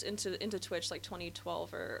evolved into Twitch like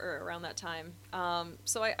 2012 or around that time.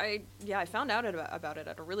 So I found out about it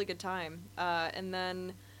at a really good time, and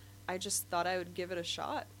then I just thought I would give it a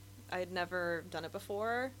shot. I had never done it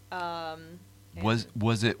before.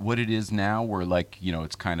 Was it what it is now, where like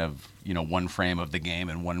it's kind of one frame of the game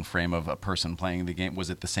and one frame of a person playing the game? Was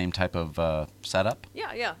it the same type of setup?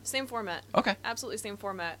 Yeah, same format. Okay. Absolutely same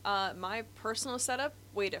format. My personal setup,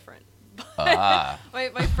 way different. Ah. My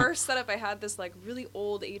first setup, I had this like really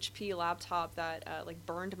old HP laptop that like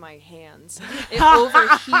burned my hands. It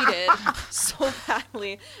overheated so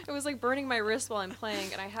badly. It was like burning my wrist while I'm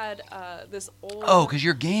playing, and I had this old. Oh, because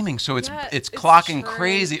you're gaming, so it's Yeah, it's clocking churning.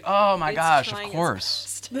 crazy. Oh my It's gosh, of trying its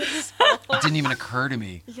course. best. It didn't even occur to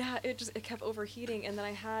me. Yeah, it kept overheating, and then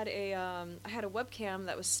I had a webcam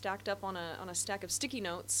that was stacked up on a stack of sticky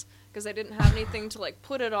notes, because I didn't have anything to like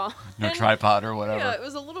put it on. No tripod or whatever. Yeah, it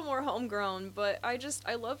was a little more homegrown, but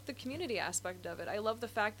I love the community aspect of it. I love the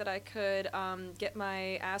fact that I could get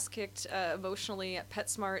my ass kicked emotionally at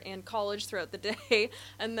PetSmart and college throughout the day,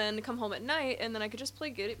 and then come home at night, and then I could just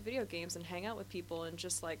play video games and hang out with people and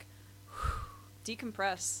just like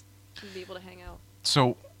decompress and be able to hang out.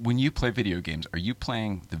 So when you play video games, are you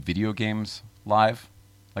playing the video games live,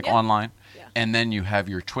 like online? Yeah. And then you have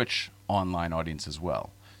your Twitch online audience as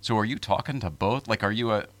well. So are you talking to both? Like, are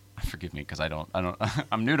you forgive me because I don't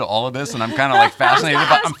I'm new to all of this, and I'm kind of like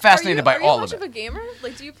fascinated by all of it. Are you much of a gamer?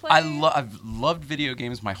 Like, do you play? I've loved video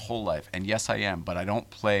games my whole life, and yes, I am, but I don't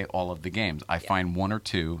play all of the games. I find one or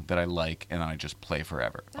two that I like, and then I just play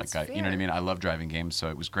forever. That's you know what I mean? I love driving games, so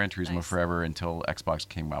it was Gran Turismo forever until Xbox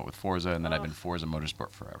came out with Forza, and then I've been Forza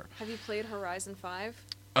Motorsport forever. Have you played Horizon 5?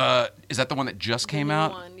 Is that the one that just came new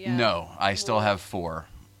out? one, yeah. No, I still have 4.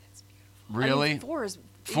 Really? I mean, 4 is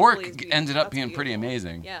 4 equally as beautiful. ended up That's being pretty beautiful.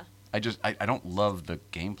 amazing. Yeah. I don't love the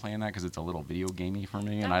gameplay in that because it's a little video gamey for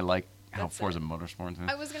me, and I like how That's Forza it. Motorsport.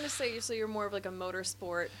 I was gonna say, so you're more of like a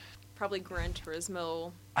motorsport, probably Gran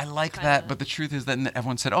Turismo. I like that, but the truth is that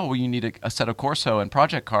everyone said, "Oh, well, you need a set of Corso and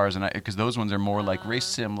Project Cars," and because those ones are more like race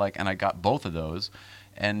sim, and I got both of those,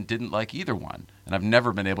 and didn't like either one, and I've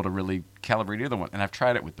never been able to really calibrate either one, and I've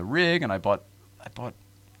tried it with the rig, and I bought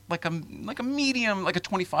like a medium, like a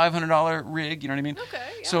 $2,500 rig, you know what I mean?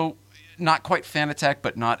 Okay. Yeah. So. Not quite Fanatec,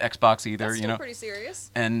 but not Xbox either. That's you still know, pretty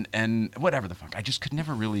serious. And whatever the fuck, I just could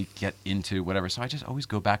never really get into whatever. So I just always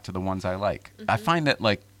go back to the ones I like. I find that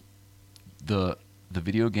like the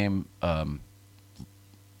video game,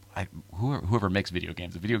 whoever makes video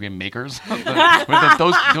games, the video game makers,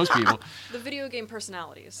 those people. The video game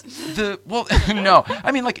personalities. No,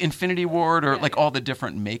 I mean like Infinity Ward or like all the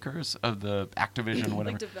different makers of the Activision,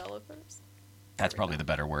 whatever. Like developers. That's probably the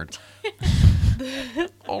better word.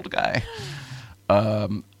 Old guy.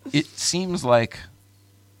 It seems like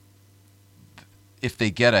if they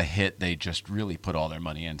get a hit, they just really put all their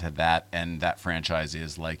money into that, and that franchise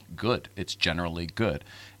is like good. It's generally good,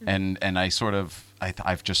 and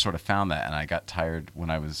I've just sort of found that, and I got tired when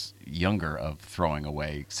I was younger of throwing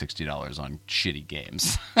away $60 on shitty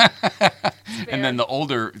games. And then the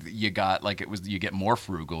older you got, you get more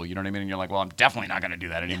frugal. You know what I mean? And you're like, well, I'm definitely not going to do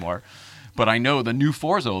that anymore. But I know the new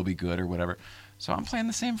Forza will be good or whatever. So I'm playing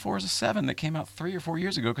the same Forza 7 that came out 3 or 4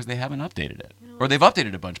 years ago because they haven't updated it. Or they've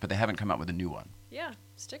updated a bunch, but they haven't come out with a new one. Yeah,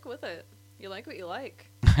 stick with it. You like what you like.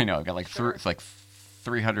 I know. I got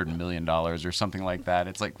 $300 million or something like that.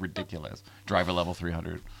 It's like ridiculous. Driver level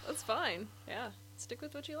 300. That's fine. Yeah, stick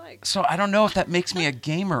with what you like. So I don't know if that makes me a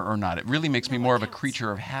gamer or not. It really makes me more of a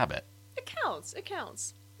creature of habit. It counts. It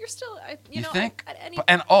counts. You're still, you think?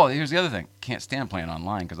 Here's the other thing. Can't stand playing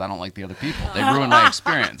online because I don't like the other people. They ruin my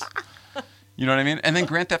experience. You know what I mean? And then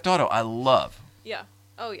Grand Theft Auto, I love. Yeah.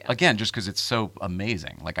 Oh, yeah. Again, just because it's so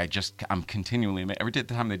amazing. Like, I'm continually amazed. Every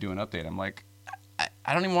time they do an update, I'm like,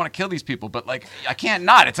 I don't even want to kill these people, but, like, I can't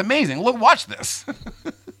not. It's amazing. Look, watch this.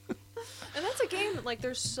 And that's a game that, like,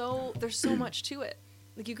 there's so much to it.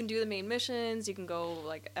 Like, you can do the main missions. You can go,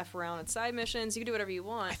 like, F around at side missions. You can do whatever you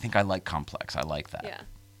want. I think I like complex. I like that. Yeah.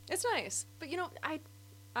 It's nice. But,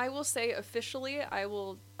 I will say officially, I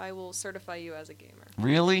will certify you as a gamer.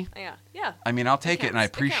 Really? Yeah. Yeah. I mean, I'll take it and I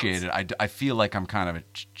appreciate it. I feel like I'm kind of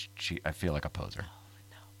I feel like a poser.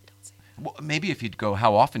 No, don't say that. Well, maybe if you'd go,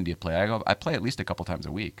 how often do you play? I play at least a couple times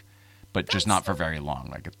a week, but just not for very long.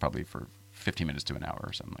 Like it's probably for 15 minutes to an hour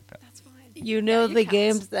or something like that. That's fine. You know the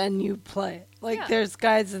games, then you play. Like there's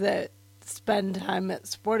guys that spend time at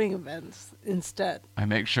sporting events instead. I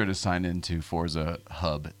make sure to sign into Forza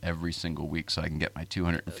Hub every single week so I can get my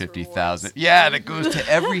 250,000. Yeah, that goes to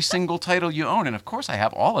every single title you own, and of course I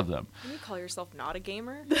have all of them. Can you call yourself not a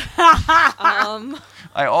gamer?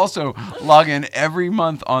 I also log in every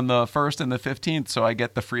month on the 1st and the 15th so I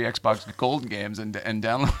get the free Xbox Gold games and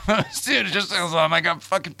download those. Dude, it just sounds like I'm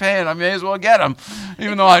fucking paying. I may as well get them.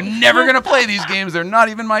 Even though I'm never going to play these games. They're not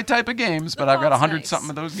even my type of games, but I've got 100-something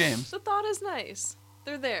of those games. The thought is nice.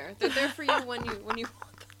 They're there. They're there for you when you want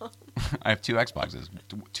them. I have 2 Xboxes,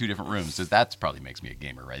 2 different rooms. So that probably makes me a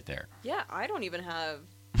gamer right there. Yeah, I don't even have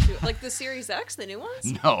like the Series X, the new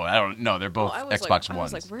ones. No, I don't. No, they're both Xbox Ones. I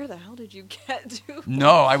was like, where the hell did you get to?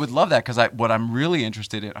 No, I would love that because what I'm really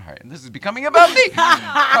interested in. All right, and this is becoming about me. All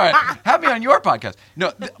right, have me on your podcast.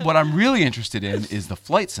 No, what I'm really interested in is the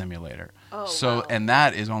flight simulator. Oh, so wow. And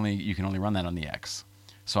that is you can only run that on the X.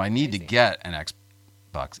 So I need to get an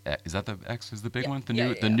Xbox X. Is that the X? Is the big one?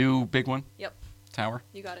 The new big one? Yep. Tower?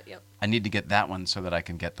 You got it. Yep. I need to get that one so that I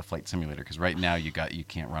can get the flight simulator because right now you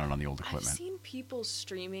can't run it on the old equipment. I've seen people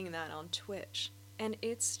streaming that on Twitch, and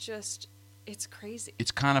it's just It's crazy.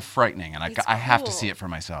 It's kind of frightening, and It's I have to cool. see it for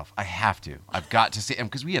myself. I have to. I've got to see it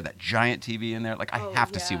because we have that giant TV in there. Like I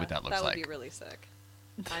have to see yeah, what that looks That would like. be really sick.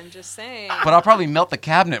 I'm just saying. But I'll probably melt the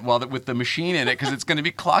cabinet with the machine in it because it's going to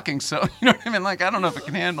be clocking. So you know what I mean? Like I don't know if it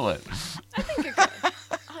can handle it. I think it could.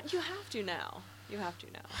 You have to now. You have to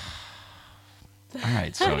now. All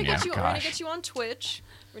right, We're gonna Sonia. get you. We're gonna Gosh. get you on Twitch.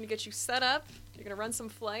 We're gonna get you set up. You're gonna run some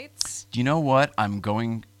flights. Do you know what? I'm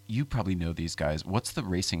going. You probably know these guys. What's the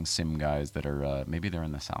racing sim guys that are? Maybe they're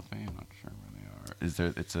in the South Bay. I'm not sure where they are. Is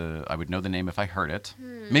there? It's a. I would know the name if I heard it.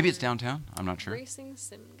 Maybe it's downtown. I'm not sure. Racing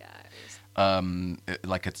sim guys.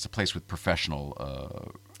 Like it's a place with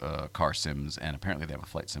professional car sims, and apparently they have a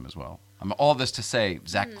flight sim as well. All this to say,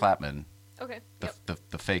 Zach Clapman, Okay.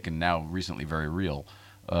 the fake and now recently very real,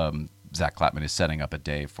 Zach Clapman is setting up a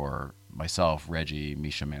day for myself, Reggie,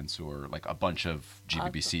 Misha Mansour, like a bunch of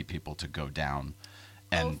GBBC people to go down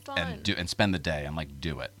and spend the day and like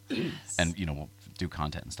do it, and we'll do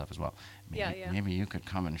content and stuff as well. Maybe you could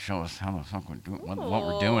come and show us how the fuck we're doing, what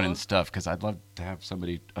we're doing and stuff, because I'd love to have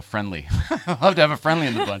a friendly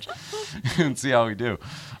in the bunch and see how we do.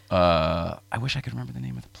 I wish I could remember the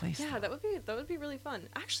name of the place. Yeah, that would be really fun.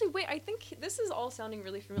 Actually, wait, I think this is all sounding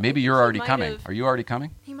really familiar. Maybe you're already coming. Are you already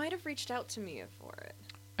coming? He might have reached out to me for it.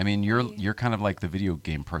 I mean, you're kind of like the video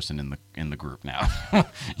game person in the group now,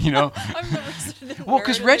 you know. I'm the resident well,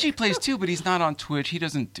 because nerd. Reggie plays too, but he's not on Twitch. He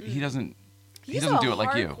doesn't do it like you. He's a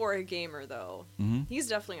hardcore gamer, though. Mhm. He's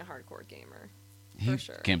definitely a hardcore gamer. He For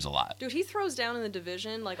sure. games a lot. Dude, he throws down in the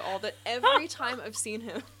Division like every time I've seen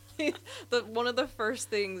him. One of the first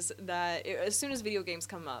things that as soon as video games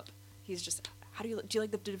come up, he's just, do you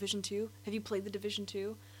like the Division 2? Have you played the Division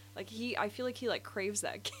 2? Like I feel like he like craves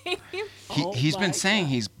that game. He's been saying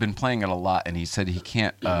he's been playing it a lot, and he said he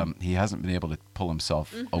can't. He hasn't been able to pull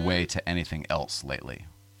himself away to anything else lately,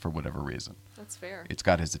 for whatever reason. That's fair. It's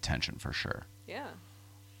got his attention for sure. Yeah,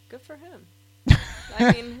 good for him.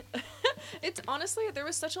 I mean, it's honestly there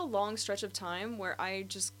was such a long stretch of time where I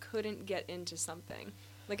just couldn't get into something.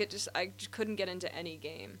 Like I just couldn't get into any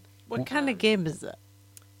game. What kind of game is it?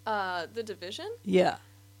 The Division? Yeah.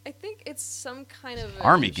 I think it's some kind of a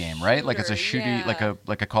Army game, right? Like it's a shooter, shooty, yeah.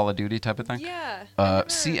 like a Call of Duty type of thing. Yeah.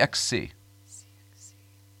 CXC.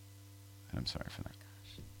 I'm sorry for that.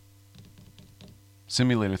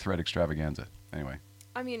 Simulator Threat Extravaganza. Anyway.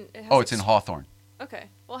 I mean, it's in Hawthorne. Okay.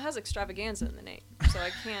 Well, it has extravaganza in the name, so I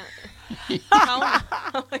can't. how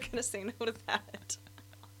am I gonna say no to that?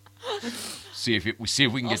 See if we can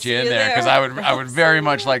I'll get see you in you there, because there. I would very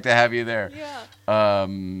much like to have you there. Yeah.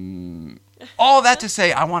 All that to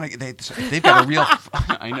say, I want to. They've got a real.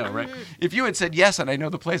 I know, right? If you had said yes, and I know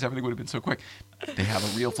the place, everything would have been so quick. They have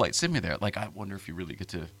a real flight sim there. Like, I wonder if you really get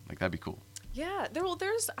to. Like, that'd be cool. Yeah,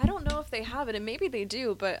 there's. I don't know if they have it, and maybe they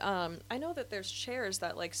do, but I know that there's chairs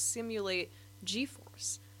that like simulate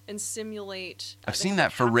G-force and simulate. I've they seen have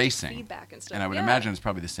that for haptic racing, feedback and stuff. and I would Yeah. imagine it's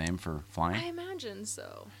probably the same for flying. I imagine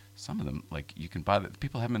so. Some of them, like you can buy the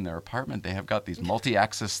people have them in their apartment. They have got these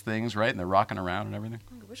multi-axis things, right? And they're rocking around and everything.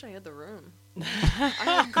 I wish I had the room.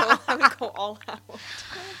 I would go all out.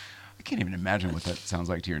 I can't even imagine what that sounds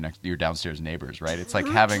like to your downstairs neighbors, right? It's like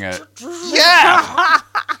having a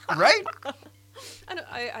right.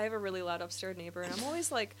 I have a really loud upstairs neighbor, and I'm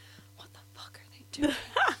always like, what the fuck are they doing?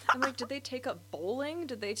 I'm like, did they take up bowling?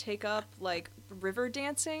 Did they take up like river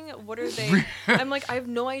dancing? What are they? I'm like, I have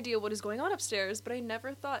no idea what is going on upstairs, but I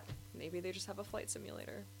never thought maybe they just have a flight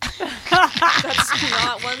simulator. That's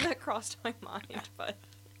not one that crossed my mind, but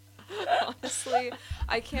honestly,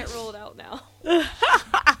 I can't rule it out now.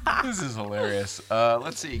 This is hilarious.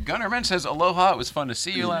 Let's see. Gunnar Mensch says, aloha. It was fun to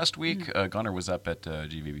see you last week. Gunnar was up at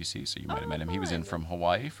GVBC, so you might have met him. He was in from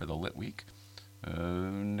Hawaii for the Lit Week.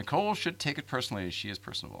 Nicole should take it personally. She is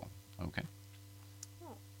personable. Okay.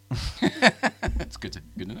 It's good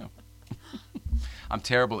to know. I'm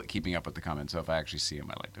terrible at keeping up with the comments, so if I actually see them,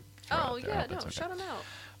 I like to throw it out there. I hope that's okay. Shout them out.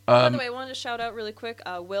 By the way, I wanted to shout out really quick,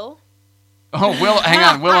 Will. Oh, Will, hang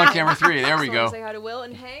on. Will on camera 3. There we go. Say hi to Will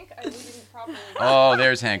and Hank. We didn't properly. Oh,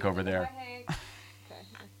 there's Hank over there. Hi, Hank. Okay.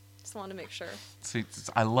 Just wanted to make sure. See,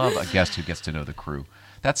 I love a guest who gets to know the crew.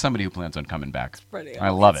 That's somebody who plans on coming back. Pretty I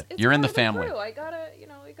love it. It's You're in the part of family. crew. I gotta,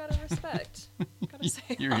 we gotta respect. Gotta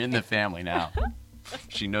say You're hi. in the family now.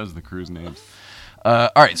 She knows the crew's names. All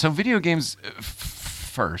right, so video games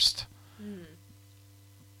first.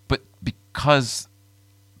 But because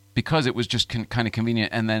it was just kind of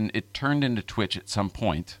convenient, and then it turned into Twitch at some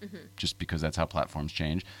point, just because that's how platforms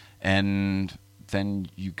change, and then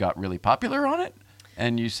you got really popular on it,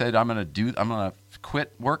 and you said I'm gonna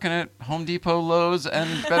quit working at Home Depot, Lowe's, and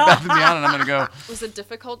Bed Bath & Beyond, and I'm gonna go. It was a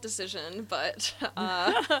difficult decision, but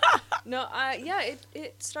no,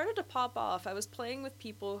 it started to pop off. I was playing with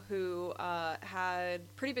people who had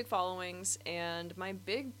pretty big followings, and my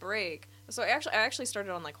big break. So I actually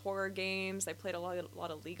started on like horror games. I played a lot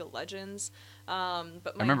of League of Legends. But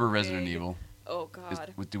I remember Resident Evil. Oh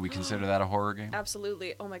God. Do we consider that a horror game?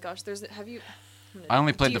 Absolutely. Oh my gosh. I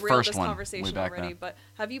only played the first this one conversation way back already, then. But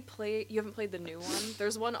you haven't played the new one?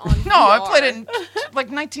 There's one on No, VR. I played it in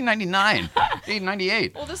like 1999,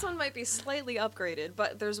 98. Well, this one might be slightly upgraded,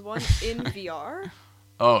 but there's one in VR.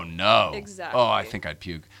 Oh no! Exactly. Oh, I think I'd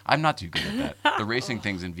puke. I'm not too good at that. The racing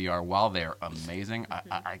things in VR, while they're amazing,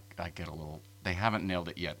 I get a little. They haven't nailed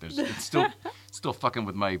it yet. It's still fucking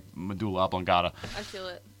with my medulla oblongata. I feel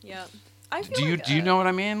it. Yeah. I feel Do you know what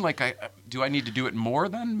I mean? Like, do I need to do it more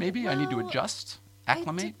then? Maybe I need to Well, adjust,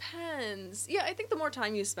 acclimate. It depends. Yeah, I think the more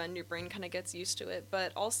time you spend, your brain kind of gets used to it.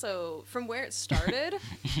 But also, from where it started,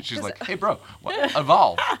 She's like, "Hey, bro,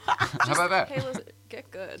 evolve. How about that? Hey, listen, get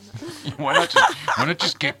good. Why not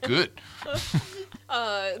just get good?"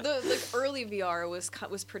 The early VR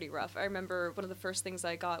was pretty rough. I remember one of the first things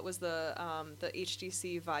I got was the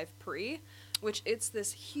HTC Vive Pre, which it's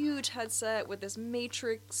this huge headset with this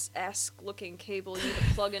Matrix-esque looking cable you need to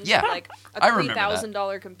plug into like a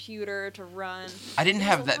 $3,000 computer to run. I didn't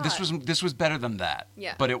have that. This was better than that.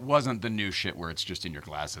 Yeah. But it wasn't the new shit where it's just in your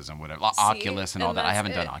glasses and whatever. Oculus and all that. I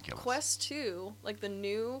haven't done Oculus. Quest 2, like the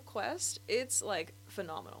new Quest, it's like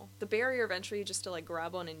phenomenal. The barrier of entry just to like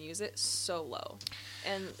grab one and use it so low,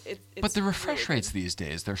 and it's but the refresh really rates these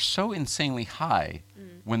days, they're so insanely high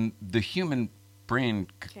when the human brain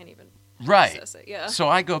can't even right. process it. Yeah. So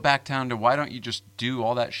I go back down to why don't you just do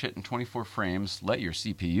all that shit in 24 frames, let your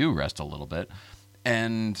CPU rest a little bit,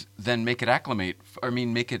 and then make it acclimate.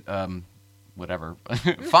 Make it whatever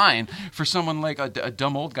fine for someone like a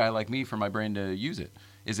dumb old guy like me for my brain to use it.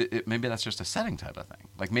 Is it maybe that's just a setting type of thing?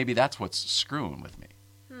 Like maybe that's what's screwing with me.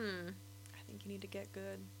 I think you need to get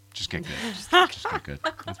good. Just get good. just get good.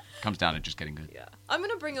 It comes down to just getting good. Yeah. I'm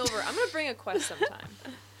gonna bring a Quest sometime.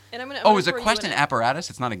 And I'm gonna. Oh, is a Quest an apparatus?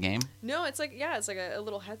 It's not a game? No, it's like a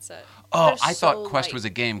little headset. Oh, They're I thought so Quest light. was a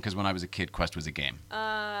game because when I was a kid, Quest was a game.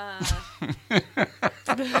 Yeah,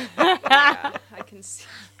 I can see.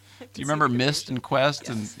 Do you remember Myst and Quest? Yes,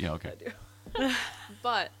 and yeah, okay. I do.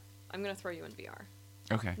 But I'm gonna throw you in VR.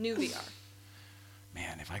 Okay. New VR.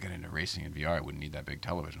 Man, if I got into racing in VR, I wouldn't need that big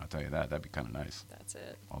television. I'll tell you that. That'd be kind of nice. That's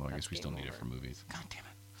it. Although I That's guess we still game need it over. for movies. God damn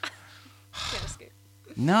it. Can't escape.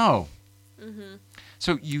 No. Mm-hmm.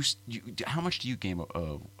 So you how much do you game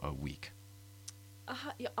a week?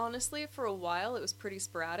 Yeah, honestly, for a while it was pretty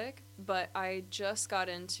sporadic, but I just got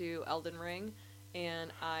into Elden Ring,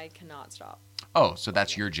 and I cannot stop. Oh, so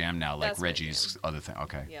that's your jam now, like That's my Reggie's other thing.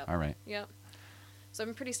 Okay. Yep. All right. Yep. So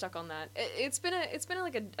I'm pretty stuck on that. It's been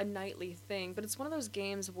like a nightly thing, but it's one of those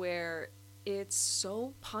games where it's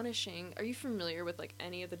so punishing. Are you familiar with like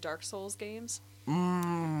any of the Dark Souls games?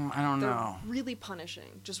 I don't They're know. really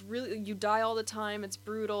punishing. Just really, you die all the time. It's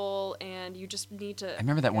brutal, and you just need to. I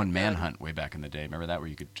remember that get one good. Manhunt way back in the day. Remember that where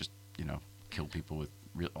you could just kill people with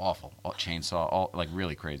real awful chainsaw, like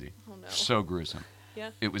really crazy. Oh no. So gruesome.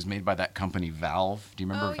 Yeah. It was made by that company Valve. Do you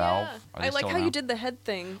remember Valve? Yeah. Are they I like still how you around? did the head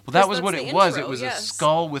thing. Well, that because was what that's it the was. intro, It was yes. a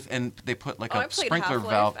skull with, and they put like I a played sprinkler Half-Life,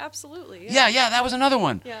 valve. Absolutely. Yeah, that was another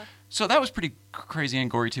one. Yeah. So that was pretty crazy and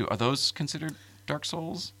gory too. Are those considered Dark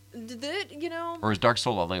Souls? Or is Dark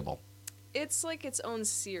Soul a label? It's like its own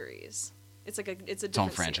series. It's like it's a Its own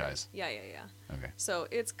different franchise. Series. Yeah. Okay. So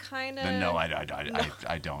it's kind of. Then no, I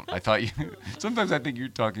don't. I thought you. Sometimes I think you're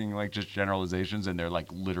talking like just generalizations, and they're like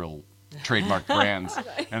literal trademark brands,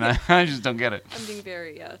 and I just don't get it. I'm being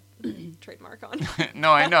very trademark on.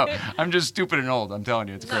 No, I know. I'm just stupid and old. I'm telling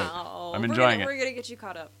you, it's great. No, I'm enjoying We're it. gonna get you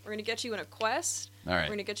caught up. We're gonna get you in a quest. All right.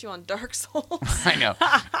 We're gonna get you on Dark Souls. I know.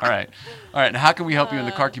 All right. And how can we help you in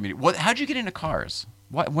the car community? How'd you get into cars?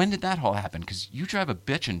 When did that all happen? Because you drive a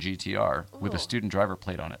bitchin' GTR with a student driver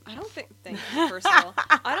plate on it. I don't think. Thank you. First of all,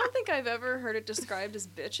 I don't think I've ever heard it described as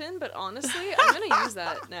bitchin', but honestly, I'm gonna use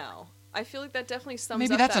that now. I feel like that definitely sums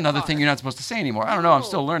Maybe up that's that another car. thing you're not supposed to say anymore. I don't know. I'm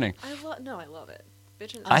still learning. I love it.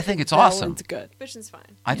 Bitchin'. I think it's That awesome. one's good. Bitchin's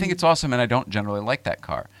fine. I think it's awesome, and I don't generally like that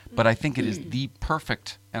car. But I think it is the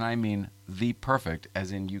perfect, and I mean the perfect,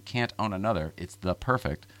 as in you can't own another. It's the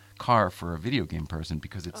perfect car for a video game person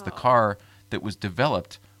because it's the car that was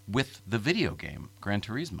developed with the video game, Gran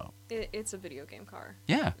Turismo. It's a video game car.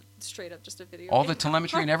 Yeah. Straight up just a video All game the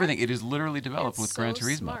telemetry and everything, it is literally developed It's with Gran so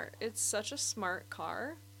Turismo. Smart. It's such a smart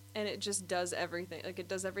car, and it just does everything. Like, it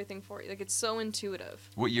does everything for you. Like, it's so intuitive.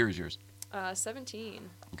 What year is yours? 17.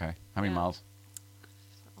 Okay. How many Yeah. miles?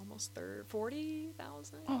 almost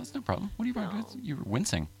 40,000. Oh, that's no problem. What are you No. You were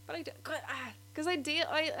wincing. But because I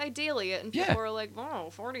daily it, and Yeah. people are like, "Oh,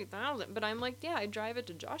 40,000," but I'm like, "Yeah, I drive it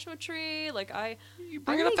to Joshua Tree. Like You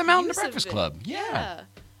bring I it up the make mountain to use of Breakfast it. Club. Yeah.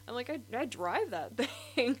 I'm like, I drive that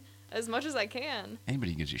thing as much as I can.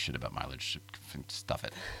 Anybody who gives you shit about mileage should stuff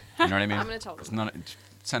it. You know what I mean? I'm gonna tell them. It's not,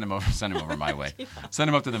 send him over my way. Send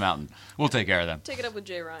him up to the mountain. We'll take care of them. Take it up with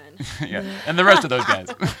Jay Ryan. Yeah, and the rest of those guys.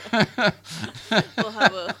 We'll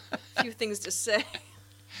have a few things to say.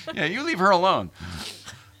 Yeah, you leave her alone.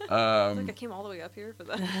 Like I came all the way up here for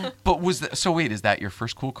that. But so wait, is that your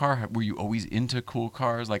first cool car? Were you always into cool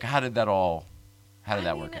cars? Like, how did that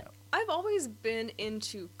work out? I've always been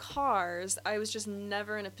into cars. I was just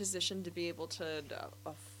never in a position to be able to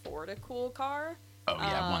afford a cool car. Oh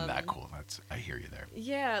yeah, one that cool. I hear you there.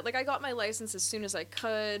 Yeah, like I got my license as soon as I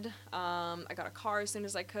could. I got a car as soon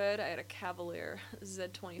as I could. I had a Cavalier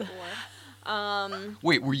Z24.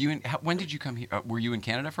 Wait, when did you come here? Were you in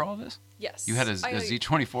Canada for all of this? Yes. You had a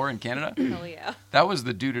Z24 in Canada? Hell yeah. That was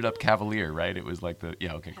the dooted up Cavalier, right? It was like okay,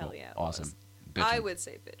 cool. Hell yeah, it awesome. was. Bitchin'. I would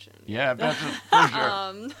say bitchin'. Yeah, that's for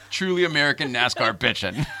sure. Truly American NASCAR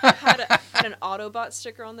bitchin'. had an Autobot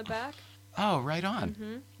sticker on the back. Oh, right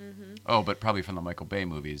on. Mm-hmm. Oh, but probably from the Michael Bay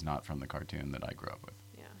movies, not from the cartoon that I grew up with.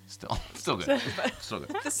 Yeah. Still good. Still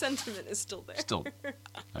good. The sentiment is still there. Still,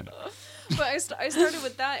 I know. But I started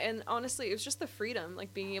with that, and honestly, it was just the freedom,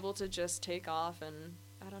 like being able to just take off and,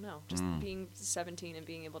 I don't know, just being 17 and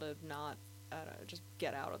being able to not, just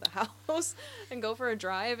get out of the house and go for a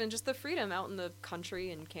drive, and just the freedom out in the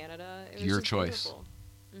country in Canada. It was Your just choice. beautiful.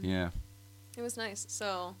 Mm-hmm. Yeah. It was nice.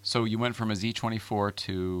 So you went from a Z24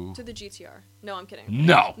 to the GTR. No, I'm kidding.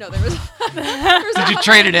 No. No, there was. Did you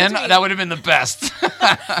trade it in? That would have been the best.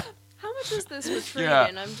 How much is this for trade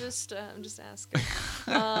in? I'm just asking.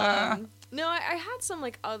 No, I had some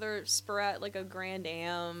like other like a Grand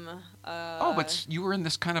Am. But you were in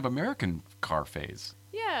this kind of American car phase.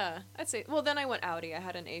 Yeah, I'd say. Well, then I went Audi. I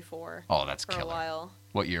had an A4. Oh, that's for killer. a while.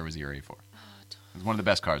 What year was your A4? It was one of the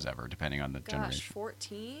best cars ever, depending on the generation.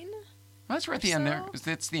 14. Well, that's right at the end there.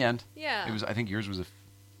 It's the end. Yeah. It was. I think yours was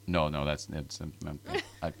No, that's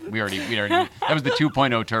we already that was the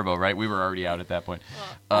 2.0 turbo, right? We were already out at that point.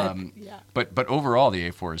 Yeah. But overall,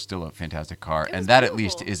 the A4 is still a fantastic car, and that at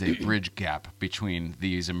least is a bridge gap between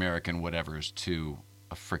these American whatevers to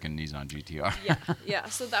a freaking Nissan GTR. Yeah.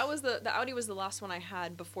 So that was the Audi was the last one I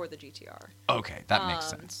had before the GTR. Okay, that makes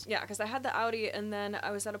sense. Yeah, because I had the Audi, and then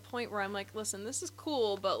I was at a point where I'm like, listen, this is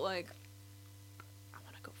cool, but like, I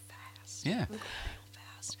want to go fast. Yeah. I wanna go real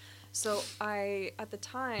fast. So at the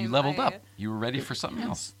time, You leveled up. You were ready for something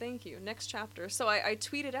else. Thank you. Next chapter. So I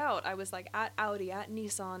tweeted out. I was like at Audi, at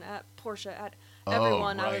Nissan, at Porsche, at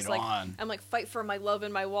everyone. I was like, on. I'm like, fight for my love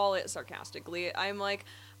and my wallet, sarcastically. I'm like,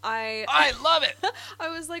 I love it. I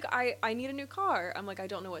was like, I need a new car. I'm like, I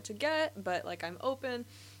don't know what to get, but like I'm open.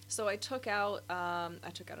 So I took out a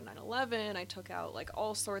 911. I took out like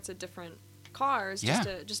all sorts of different cars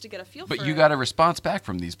just to get a feel for it. But you got a response back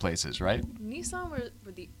from these places, right? Nissan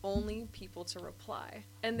were the only people to reply,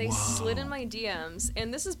 and they slid in my DMs.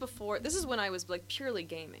 And this is when I was like purely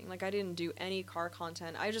gaming. Like I didn't do any car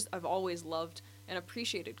content. I've always loved and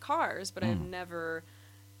appreciated cars, but I've never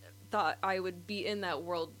thought I would be in that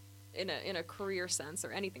world in a career sense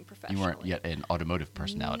or anything professionally. You weren't yet an automotive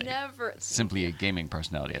personality. Never. Simply a gaming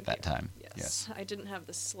personality at that time. Yes. I didn't have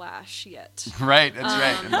the slash yet. Right, that's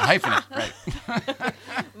right. And the hyphenate, right.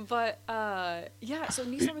 But, so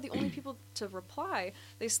Nissan were the only people to reply.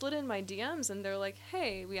 They slid in my DMs, and they're like,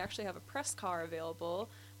 hey, we actually have a press car available,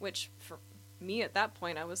 which for me at that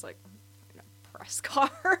point, I was like, press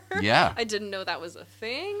car. Yeah. I didn't know that was a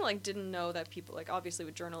thing. Like, didn't know that people, like, obviously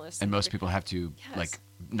with journalists. And most people have to, like,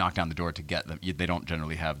 knock down the door to get them. They don't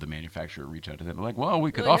generally have the manufacturer reach out to them. They're like, well,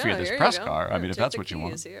 we could offer you this press car. I mean, if that's what you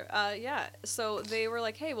want. Here. So they were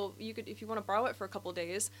like, hey, well, you could, if you want to borrow it for a couple of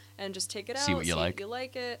days and just take it out. See what you like. If you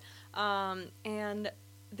like it. And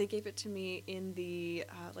they gave it to me in the,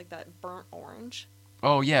 like that burnt orange.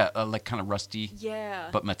 Oh, yeah. Like kind of rusty. Yeah.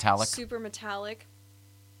 But metallic. Super metallic.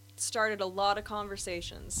 Started a lot of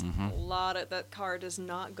conversations. A lot of that car does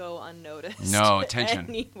not go unnoticed. No, attention.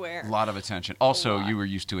 Anywhere. A lot of attention. Also, you were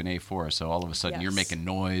used to an A4, so all of a sudden you're making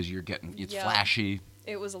noise. You're getting it's flashy.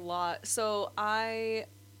 It was a lot. So I,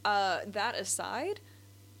 that aside,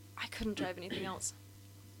 I couldn't drive anything else.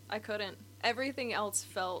 I couldn't. Everything else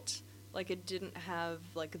felt like it didn't have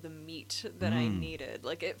like the meat that I needed.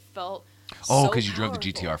 Like it felt. Oh, because you drove the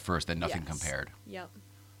GTR first, then nothing compared. Yep.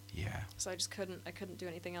 Yeah. So I just couldn't do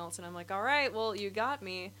anything else, and I'm like, all right, well, you got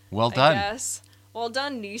me. Well done. I guess. Well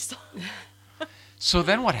done, Nissan. So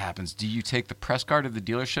then what happens? Do you take the press car to the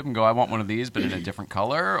dealership and go, I want one of these, but in a different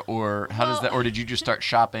color? Or how does that, or did you just start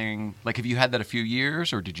shopping? Like, have you had that a few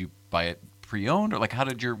years, or did you buy it pre-owned? Or like,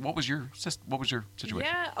 what was your situation?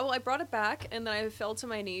 Yeah, well, I brought it back, and then I fell to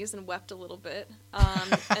my knees and wept a little bit.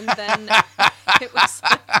 And then it was...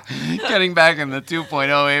 Getting back in the 2.0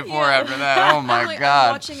 A4 after that. Oh, my God.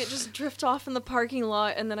 I'm watching it just drift off in the parking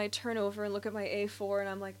lot, and then I turn over and look at my A4, and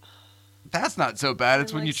I'm like... That's not so bad.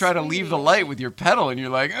 It's when like, you try to leave the light with your pedal and you're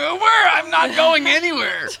like, oh, where? I'm not going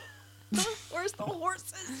anywhere. Where's the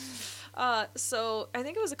horses? So I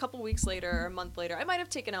think it was a couple weeks later or a month later. I might have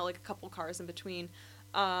taken out like a couple cars in between.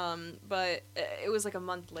 But it was like a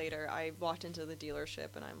month later. I walked into the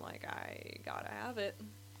dealership and I'm like, I gotta have it.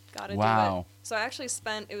 Gotta do it. So I actually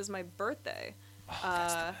it was my birthday. Oh,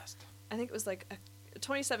 that's the best. I think it was like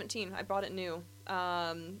 2017. I bought it new.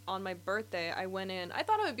 On my birthday, I went in. I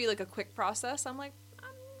thought it would be like a quick process. I'm like, I'm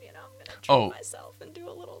gonna treat myself and do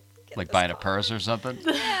a little. Like buying a purse or something?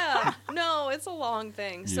 Yeah. No, it's a long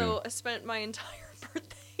thing. Yeah. So I spent my entire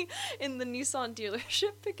birthday in the Nissan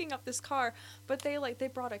dealership picking up this car. But they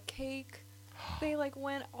brought a cake. They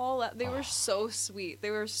went all out. They were so sweet.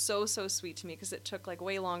 They were so sweet to me because it took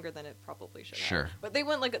way longer than it probably should have. Sure. But they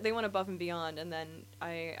went above and beyond, and then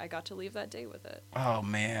I got to leave that day with it. Oh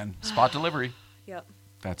man, spot delivery. Yep.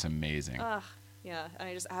 That's amazing. Yeah.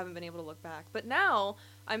 I haven't been able to look back. But now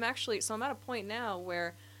I'm at a point now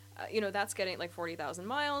where, that's getting 40,000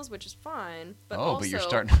 miles, which is fine. But but you're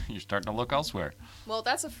starting to look elsewhere. Well,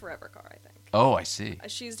 that's a forever car, I think. Oh, I see.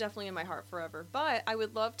 She's definitely in my heart forever. But I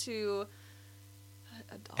would love to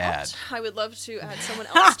add. I would love to add someone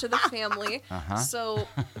else to the family. So,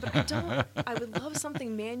 but I would love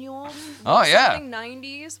something manual. Oh, yeah. Something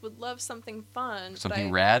 90s. Would love something fun.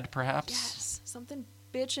 Something rad, perhaps? Yes. Something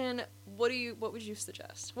bitchin'. What would you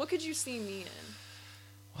suggest? What could you see me in?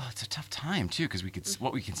 Well, it's a tough time too because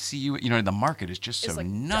what we can see you. The market is just so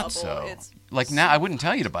nuts. Now, I wouldn't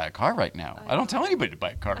tell you to buy a car right now. I don't tell anybody to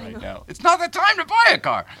buy a car right now. It's not the time to buy a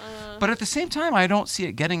car. But at the same time, I don't see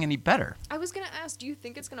it getting any better. I was gonna ask, do you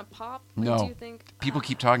think it's gonna pop? No. Do you think people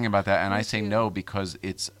keep talking about that, and I say no because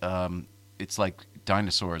it's like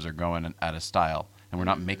dinosaurs are going out of style, and we're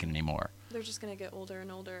not making any more. They're just going to get older and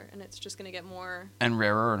older, and it's just going to get more... And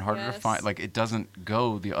rarer and harder to find. It doesn't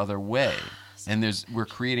go the other way. And we're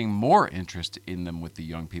creating more interest in them with the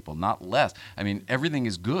young people, not less. I mean, everything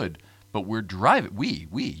is good, but we're driving...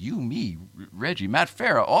 you, me, Reggie, Matt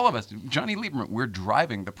Farah, all of us, Johnny Lieberman, we're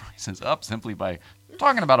driving the prices up simply by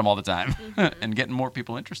talking about them all the time and getting more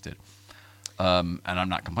people interested. And I'm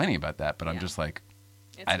not complaining about that, but I'm just like...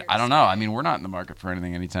 I don't know. I mean, we're not in the market for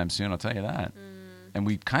anything anytime soon, I'll tell you that. And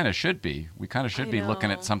we kind of should be. We kind of should be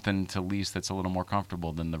looking at something to lease that's a little more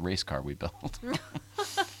comfortable than the race car we built.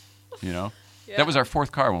 Yeah. That was our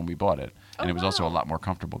fourth car when we bought it, and it was also a lot more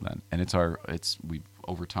comfortable then. And we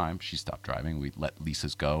over time she stopped driving. We let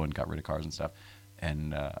leases go and got rid of cars and stuff,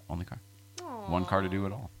 and only car. Aww. One car to do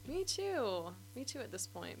it all. Me too at this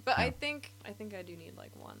point. But yeah. I think I do need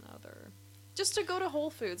one other. Just to go to Whole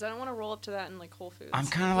Foods. I don't want to roll up to that in Whole Foods. I'm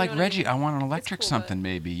kind of like Reggie. I want an electric something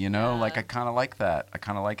maybe, I kind of like that. I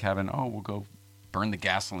kind of like having, we'll go burn the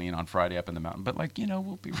gasoline on Friday up in the mountain. But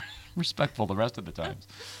we'll be respectful the rest of the times.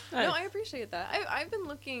 No, I appreciate that. I've been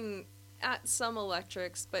looking at some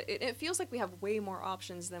electrics, but it feels like we have way more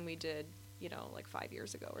options than we did, 5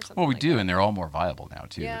 years ago or something. Well, we do, and they're all more viable now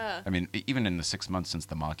too. Yeah. I mean, even in the 6 months since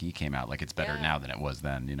the Mach-E came out, it's better now than it was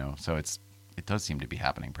then, So it does seem to be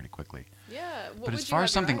happening pretty quickly. Yeah. But as far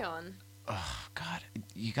as something, oh God,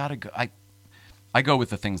 you gotta go. I go with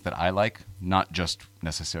the things that I like, not just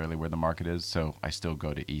necessarily where the market is. So I still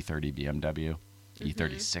go to E30 BMW,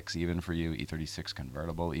 E36 even for you, E36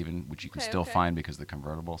 convertible even, which you can still find because the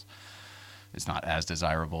convertibles, it's not as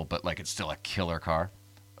desirable, but it's still a killer car.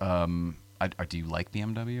 Do you like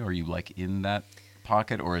BMW? Are you in that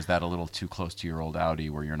pocket, or is that a little too close to your old Audi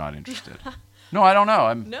where you're not interested? No, I don't know.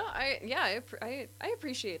 I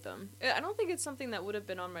appreciate them. I don't think it's something that would have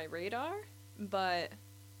been on my radar, but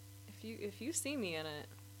if you see me in it,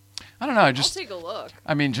 I don't know. I'll take a look.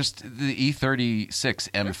 I mean, just the E36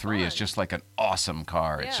 M3 is just an awesome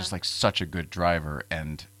car. Yeah. It's just such a good driver,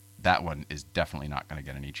 and that one is definitely not going to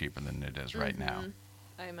get any cheaper than it is right now.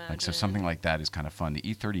 I imagine. So something like that is kind of fun. The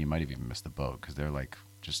E30, you might have even missed the boat because they're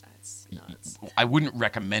just. I wouldn't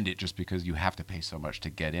recommend it just because you have to pay so much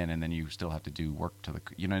to get in, and then you still have to do work to the.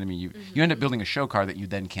 You know what I mean? You end up building a show car that you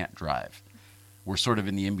then can't drive. We're sort of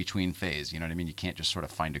in the in-between phase. You know what I mean? You can't just sort of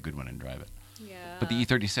find a good one and drive it. Yeah. But the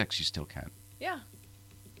E36, you still can. Yeah.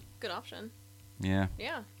 Good option. Yeah.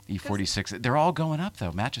 Yeah. E46. They're all going up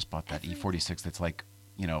though. Matt just bought that E46. That's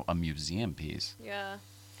a museum piece. Yeah.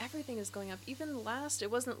 everything is going up. Even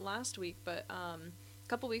it wasn't last week, but a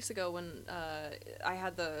couple weeks ago when I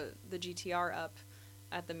had the GTR up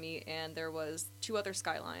at the meet, and there was 2 other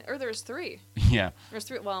Skyline, or there's 3. Yeah. There's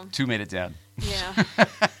 3. Well, 2 made it down. Yeah,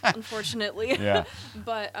 unfortunately. Yeah.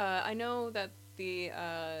 But I know that the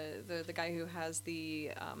guy who has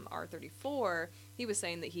the R34, he was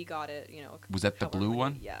saying that he got it. Was that the blue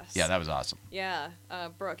one? Yes. Yeah, that was awesome. Yeah,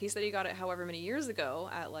 Brooke. He said he got it however many years ago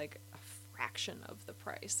at like a fraction of the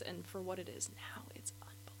price, and for what it is now, it's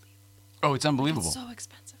unbelievable. Oh, it's unbelievable. It's so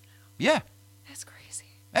expensive now. Yeah. It's crazy.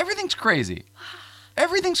 Everything's crazy.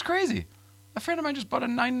 Everything's crazy. A friend of mine just bought a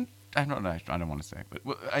 9. I don't want to say, but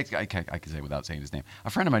I can say without saying his name. A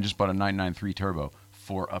friend of mine just bought a 993 turbo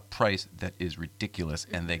for a price that is ridiculous,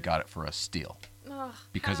 and they got it for a steal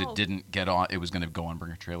because how? it didn't get on. It was going to go on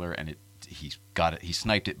Bring a Trailer, and he got it. He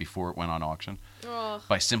sniped it before it went on auction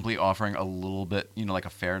by simply offering a little bit, like a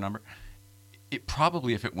fair number. It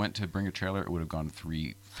probably, if it went to Bring a Trailer, it would have gone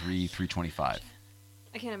 325.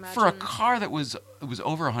 I can't imagine for a car that was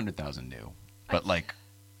over 100,000 new, but like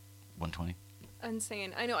 120.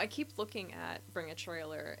 Insane. I know. I keep looking at Bring a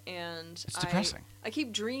Trailer, and it's depressing. I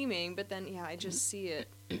keep dreaming, but then I just see it,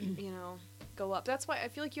 go up. That's why I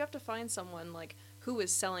feel like you have to find someone like who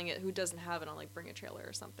is selling it who doesn't have it on like Bring a Trailer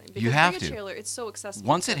or something. Because you have Bring a to. Trailer, it's so accessible.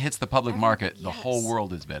 Once it hits the public market, yes. the whole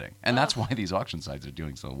world is bidding, and that's why these auction sites are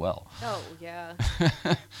doing so well. Oh yeah.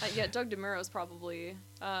 Yeah, Doug DeMuro's probably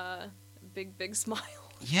big smile.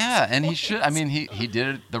 Yeah, and he should. I mean, he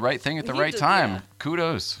did the right thing at the right time. Yeah.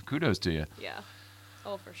 Kudos to you. Yeah.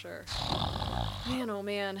 Oh, for sure. Man, oh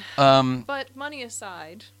man. But money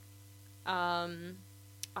aside,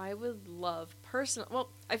 I would love well,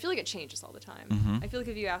 I feel like it changes all the time. Mm-hmm. I feel like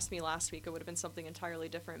if you asked me last week, it would have been something entirely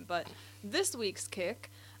different. But this week's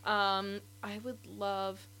kick, I would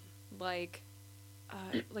love like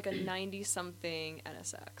a 90-something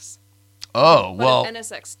NSX. Oh, but well. An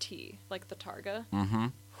NSX-T, like the Targa. Mm-hmm.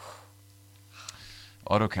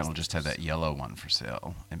 Auto Kennel just had that yellow one for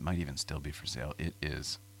sale. It might even still be for sale. It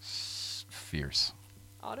is fierce.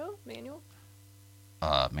 Auto? Manual?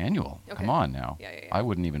 Manual. Okay. Come on now. Yeah. I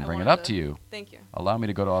wouldn't even bring it wanted up to you. Thank you. Allow me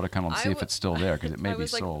to go to Auto Kennel and see if it's still there, because it may be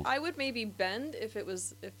sold. I would maybe bend if it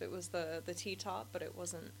was the T-top, but it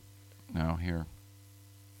wasn't. No, here.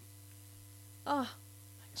 Oh.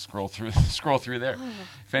 Scroll through there.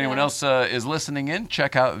 If anyone else is listening in,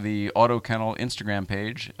 check out the Auto Kennel Instagram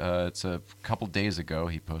page. It's a couple days ago.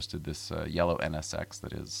 He posted this yellow NSX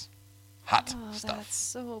that is hot stuff. That's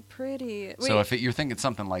so pretty. Wait. So if you're thinking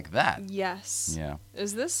something like that. Yes. Yeah.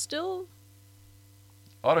 Is this still?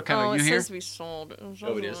 Auto Kennel, you here? It says we sold.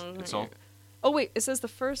 Oh, it is. It's sold. Oh wait, it says the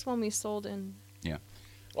first one we sold in. Yeah.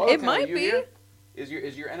 It might be. Here? Is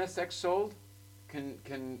your NSX sold?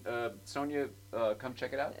 Can Sonia come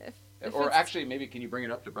check it out? Or actually, maybe can you bring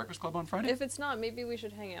it up to Breakfast Club on Friday? If it's not, maybe we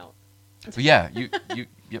should hang out. But yeah, you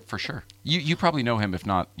for sure. You probably know him. If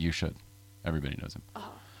not, you should. Everybody knows him.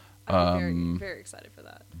 Oh, I'm very excited for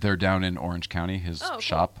that. They're down in Orange County, his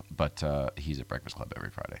shop, cool. but he's at Breakfast Club every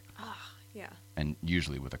Friday. Yeah. And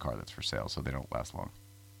usually with a car that's for sale, so they don't last long.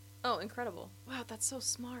 Oh, incredible. Wow, that's so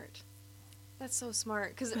smart. That's so smart.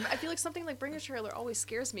 Because I feel like something like Bring a Trailer always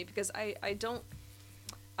scares me because I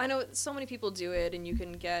know so many people do it and you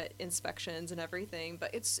can get inspections and everything,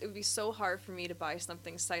 but it would be so hard for me to buy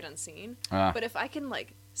something sight unseen. But if I can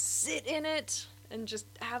like sit in it and just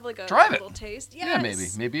have like a little taste. Yes.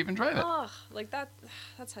 Yeah, maybe even drive it. Oh, like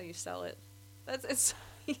that's how you sell it. It's so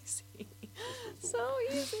easy. So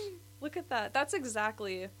easy. Look at that. That'd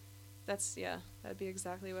be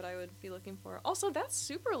exactly what I would be looking for. Also, that's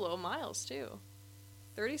super low miles too.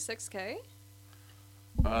 36K?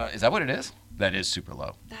 Is that what it is? That is super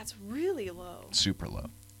low. That's really low. Super low.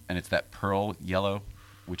 And it's that pearl yellow,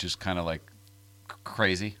 which is kind of like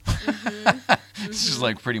crazy. Mm-hmm. It's just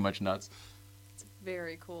like pretty much nuts. It's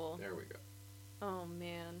very cool. There we go. Oh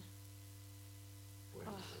man. Boy,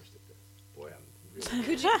 I'm worst at this. Boy, I'm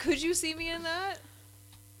really Could you see me in that?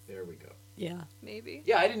 There we go. Yeah. Maybe.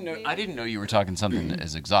 Yeah, I didn't know you were talking something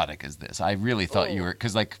as exotic as this. I really thought you were,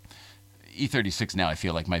 because like E36 now I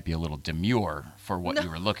feel like might be a little demure for what you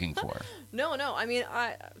were looking for. No. I mean,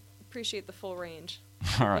 I appreciate the full range.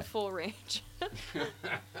 All right. The full range.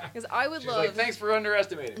 Because I would She's love. like, thanks for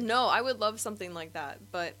underestimating. No, I would love something like that,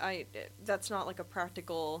 but that's not like a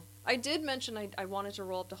practical. I did mention I wanted to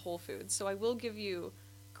roll up to Whole Foods, so I will give you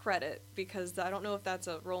credit because I don't know if that's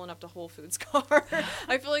a rolling up to Whole Foods car.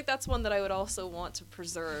 I feel like that's one that I would also want to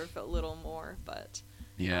preserve a little more, but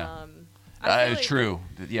yeah. Like true.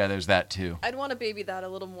 Yeah, there's that too. I'd want to baby that a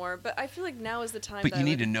little more, but I feel like now is the time. But you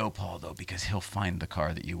need to know Paul though, because he'll find the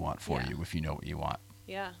car that you want for you if you know what you want.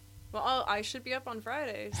 Yeah. Well, I should be up on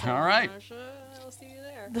Friday. So All right. I'll see you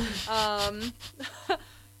there.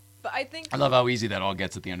 But I think I love how easy that all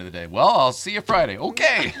gets at the end of the day. Well, I'll see you Friday.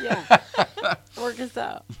 Okay. Yeah. Work us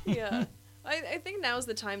out. Yeah. I think now's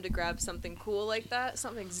the time to grab something cool like that,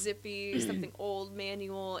 something zippy, something old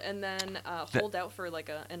manual, and then hold out for like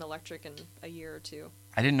an electric in a year or two.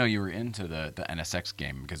 I didn't know you were into the NSX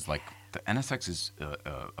game because like the NSX is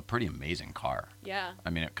a pretty amazing car. Yeah. I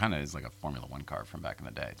mean, it kind of is like a Formula One car from back in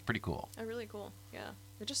the day. It's pretty cool. Really cool. Yeah.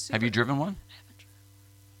 They're just Have you driven one?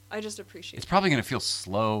 I just appreciate It's probably going to feel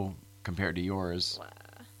slow compared to yours,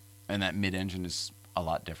 and that mid-engine is a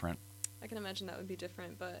lot different. I can imagine that would be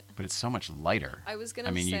different, but it's so much lighter. I was gonna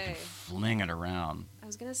I mean, say, you can fling it around. I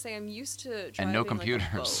was gonna say I'm used to driving And no like a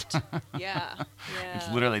computers. boat. Yeah.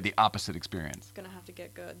 It's literally the opposite experience. Gonna have to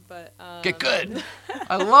get good, but Get good.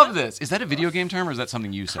 I love this. Is that a video game term or is that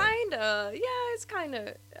something you say? Kinda. Yeah, it's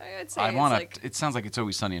kinda. I'd say I want to. like, It sounds like It's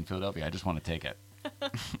Always Sunny in Philadelphia. I just want to take it.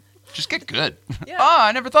 Just get good. Yeah. Ah,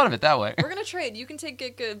 I never thought of it that way. We're gonna trade. You can take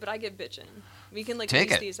get good, but I get bitchin'. We can like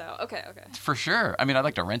Take lease it. these out. Okay. For sure. I mean, I'd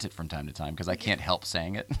like to rent it from time to time because I can't help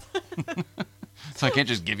saying it. So I can't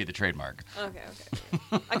just give you the trademark. Okay.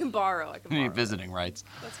 I can borrow. I need visiting rights.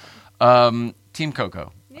 That's fine. Team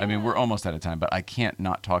Coco. I mean, we're almost out of time, but I can't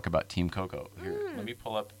not talk about Team Coco. Here, let me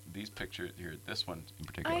pull up these pictures here. This one in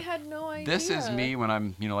particular. I had no idea. This is me when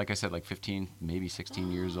I'm, like I said, like 15, maybe 16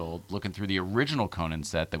 years old, looking through the original Conan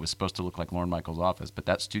set that was supposed to look like Lorne Michaels' office, but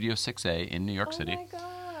that's Studio 6A in New York City. Oh my gosh.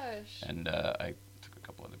 And I took a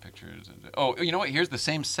couple other pictures. Oh, you know what? Here's the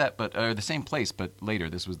same set, but the same place, but later.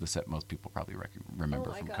 This was the set most people probably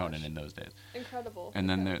remember from Conan in those days. Incredible. And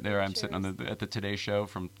then there I'm sitting on at the Today Show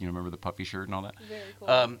from remember the puffy shirt and all that. Very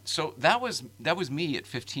cool. So that was me at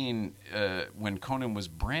 15 when Conan was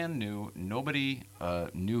brand new. Nobody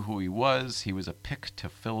knew who he was. He was a pick to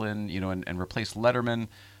fill in, and replace Letterman.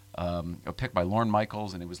 A pick by Lorne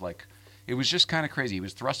Michaels, and it was just kind of crazy. He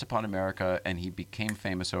was thrust upon America, and he became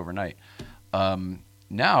famous overnight.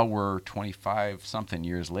 Now we're 25-something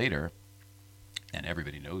years later, and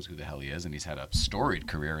everybody knows who the hell he is, and he's had a storied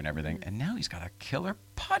career and everything, and now he's got a killer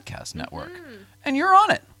podcast network, and you're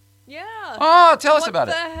on it. Yeah. Oh, tell us about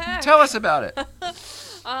it. Heck? Tell us about it.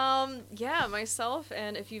 Yeah, myself,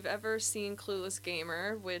 and if you've ever seen Clueless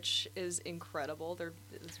Gamer, which is incredible, those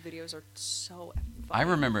videos are so funny. I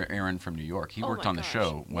remember Aaron from New York. He worked on the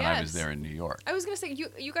show when I was there in New York. I was going to say,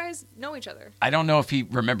 you guys know each other. I don't know if he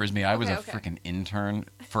remembers me. I was a Okay. freaking intern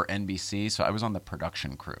for NBC, so I was on the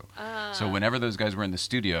production crew. So whenever those guys were in the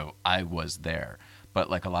studio, I was there. But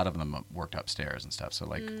like a lot of them worked upstairs and stuff. So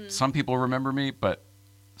like some people remember me, but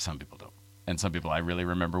some people don't. And some people I really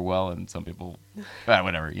remember well, and some people,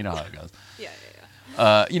 whatever. You know how it goes. Yeah.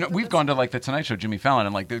 We've gone to like the Tonight Show, Jimmy Fallon,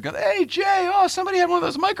 and like they go, "Hey Jay, somebody had one of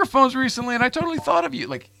those microphones recently, and I totally thought of you."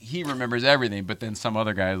 Like he remembers everything, but then some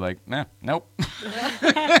other guy is like, "Nah, nope."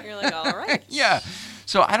 You're like, all right. Yeah.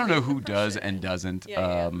 So I don't know who does and doesn't.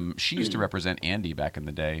 Yeah. She used to represent Andy back in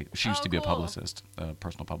the day. She used to be a publicist, a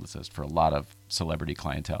personal publicist for a lot of celebrity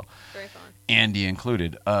clientele. Very fun. Andy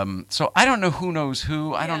included. So I don't know who knows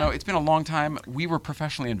who. I don't know. It's been a long time. We were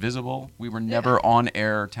professionally invisible. We were never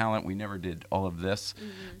on-air talent. We never did all of this.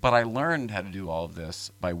 But I learned how to do all of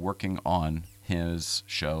this by working on his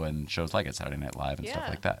show and shows like it, Saturday Night Live and stuff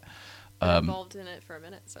like that. Been involved in it for a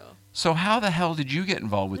minute, so. So how the hell did you get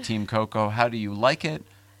involved with Team Coco? How do you like it?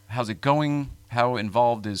 How's it going? How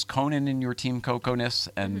involved is Conan in your Team Coco-ness?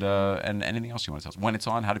 And anything else you want to tell us? When it's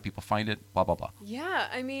on, how do people find it? Blah, blah, blah. Yeah,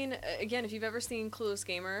 I mean, again, if you've ever seen Clueless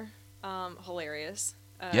Gamer, hilarious.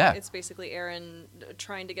 Yeah. It's basically Aaron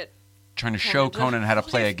trying to show Conan how to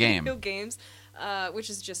play a game. Video games, which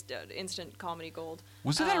is just instant comedy gold.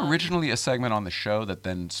 Was that originally a segment on the show that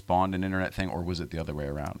then spawned an internet thing, or was it the other way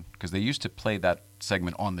around? Because they used to play that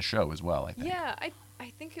segment on the show as well, I think. Yeah, I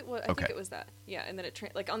think it was. I think it was that. Yeah, and then it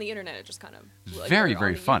like on the internet, it just kind of like, very,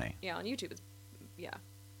 very funny. Yeah, on YouTube, it's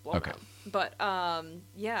blown up. But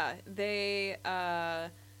yeah, they. I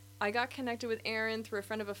got connected with Aaron through a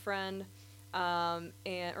friend of a friend, and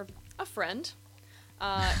a friend,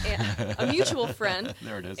 and a mutual friend.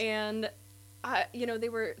 There it is. And they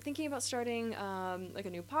were thinking about starting like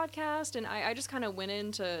a new podcast, and I just kind of went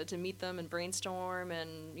in to meet them and brainstorm,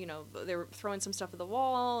 and they were throwing some stuff at the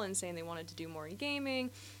wall and saying they wanted to do more in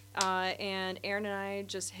gaming, and Aaron and I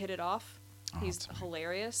just hit it off. He's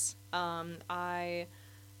hilarious.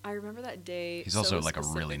 I remember that day. He's also like a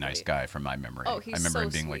really nice guy from my memory. Oh, he's I remember so him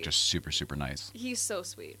being sweet. like just super, super nice. He's so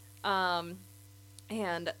sweet. And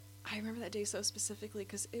I remember that day so specifically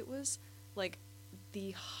because it was like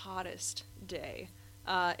the hottest day.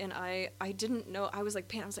 And I didn't know. I was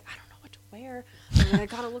like, I don't know what to where? I mean, I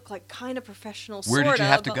gotta look like kind of professional. Where did you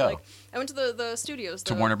have to go? Like, I went to the studios.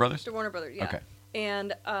 To Warner Brothers? To Warner Brothers, yeah. Okay.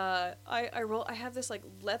 And I have this like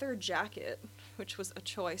leather jacket, which was a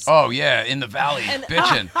choice. Oh yeah, in the valley, And-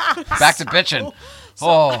 bitchin', back to bitchin'. So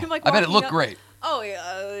Oh, I'm, like, I bet it walking looked up- great. Oh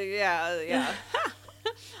yeah.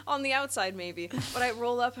 On the outside maybe, but I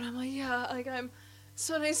roll up and I'm like, yeah, like I'm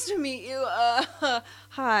so nice to meet you.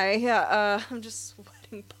 Hi, yeah. I'm just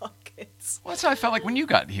sweating buckets. Well, that's how I felt like when you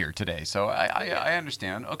got here today. So I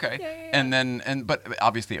understand. Okay. Yeah. And then but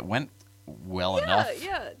obviously it went well enough.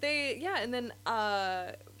 And then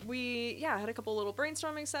we had a couple little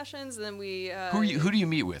brainstorming sessions, and then we. Who do you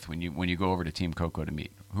meet with when you go over to Team Coco to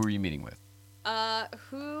meet? Who are you meeting with?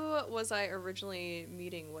 Who was I originally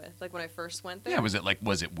meeting with? Like when I first went there? Yeah, was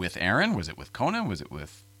it with Aaron? Was it with Conan? Was it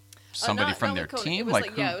with somebody from not their with Conan. team? It was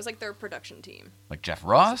like it was like their production team. Like Jeff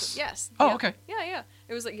Ross? Yes. Oh, yeah. okay. Yeah.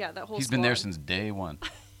 It was like that whole. He's been there squad. since day one.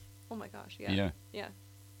 Oh my gosh! Yeah. Yeah. Yeah.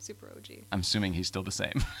 Super OG. I'm assuming he's still the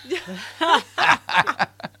same.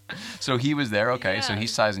 So he was there, okay. So Yeah.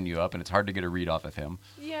 he's sizing you up, and it's hard to get a read off of him.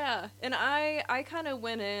 Yeah, and I kind of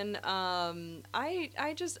went in. I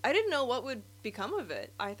didn't know what would become of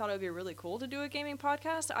it. I thought it would be really cool to do a gaming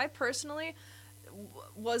podcast. I personally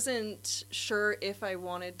wasn't sure if I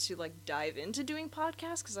wanted to like dive into doing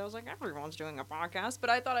podcasts because I was like, everyone's doing a podcast, but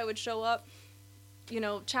I thought I would show up,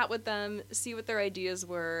 chat with them, see what their ideas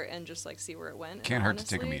were, and just like see where it went. Can't And hurt to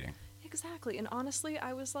take a honestly- meeting. Exactly, and honestly,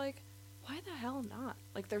 I was like, why the hell not?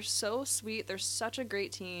 Like, they're so sweet. They're such a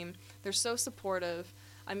great team. They're so supportive.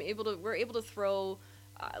 We're able to throw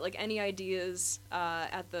like any ideas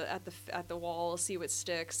at the wall, see what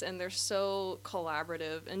sticks, and they're so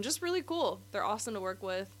collaborative and just really cool. They're awesome to work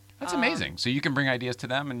with. That's amazing. So you can bring ideas to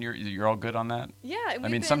them, and you're all good on that. Yeah, I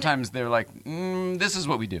mean, sometimes they're like, "This is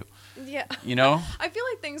what we do." Yeah. You know. I feel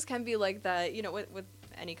like things can be like that, with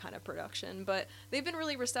any kind of production, but they've been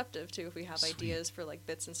really receptive too if we have ideas for like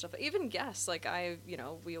bits and stuff. Even guests, like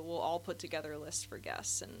we will all put together a list for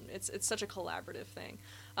guests, and it's such a collaborative thing.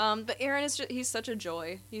 But Aaron he's such a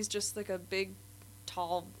joy. He's just like a big,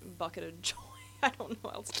 tall bucket of joy. I don't know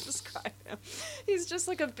how else to describe him. He's just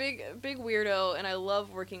like a big weirdo, and I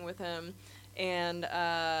love working with him. And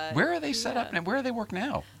where are they set up now? Where do they work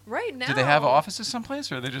now? Right now. Do they have offices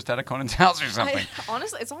someplace, or are they just out of Conan's house or something?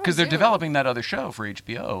 Honestly, it's all because they're Zoom. developing that other show for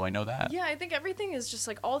HBO. I know that. Yeah, I think everything is just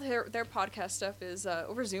like all their podcast stuff is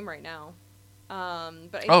over Zoom right now.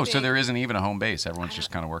 But so there isn't even a home base. Everyone's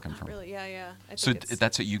just kind of working from. Really, yeah. I So think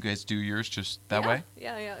that's what you guys do yours just that way?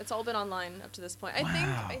 Yeah. It's all been online up to this point.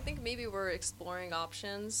 I think maybe we're exploring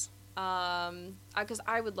options. Because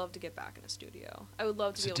I would love to get back in a studio. I would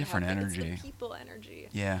love to be able to have energy. It's the people energy.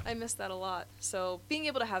 Yeah. I miss that a lot. So being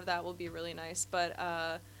able to have that will be really nice. But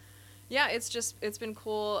yeah, it's been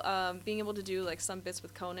cool being able to do like some bits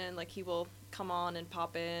with Conan. Like he will come on and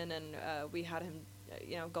pop in, and we had him,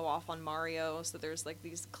 go off on Mario. So there's like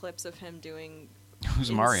these clips of him doing. Who's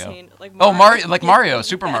insane, Mario? like Mario, like Mario,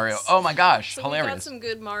 Super Yes. Mario. Oh my gosh, So hilarious. we got some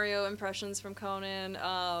good Mario impressions from Conan.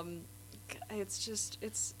 It's just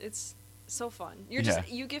it's so fun.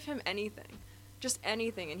 You give him anything, just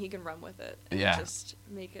anything, and he can run with it. And Yeah. Just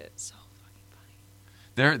make it so fucking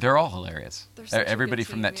funny. They're all hilarious. They're such a Everybody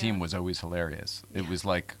good from that team, team was always hilarious. It was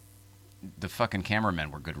like the fucking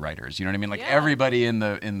cameramen were good writers. You know what I mean? Like Yeah. everybody in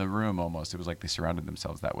the room almost. It was like they surrounded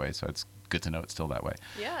themselves that way. So it's good to know it's still that way.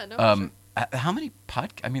 Yeah, no. For sure. How many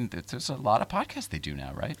I mean, there's a lot of podcasts they do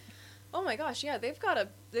now, right? Oh my gosh, yeah, they've got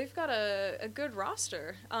a good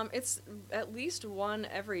roster. It's at least one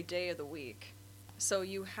every day of the week. So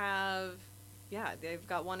you have, they've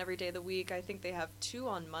got one every day of the week. I think they have 2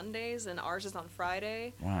 on Mondays, and ours is on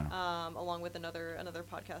Friday. Wow. Along with another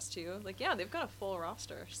podcast too. Like, yeah, they've got a full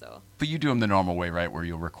roster. So. But you do them the normal way, right? Where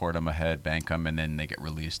you'll record them ahead, bank them, and then they get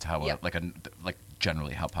released. Yep. Like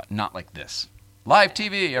generally not like this. Live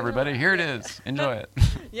TV, everybody. Here it is. Enjoy it.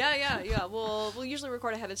 Yeah. We'll usually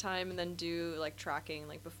record ahead of time and then do like tracking,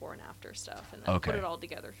 like before and after stuff, and then put it all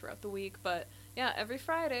together throughout the week. But yeah, every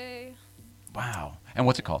Friday. Wow. And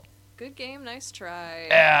what's it called? Good game, nice try.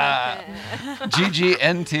 Yeah.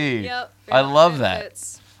 GGNT. Yep. I love that.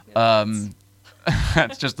 Fits.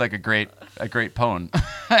 It's just like a great pwn.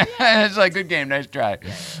 It's like good game, nice try.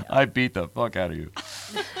 Yeah. I beat the fuck out of you.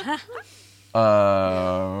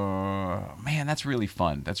 Man, that's really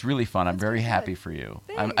fun. I'm very happy for you.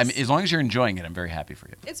 I mean, as long as you're enjoying it, I'm very happy for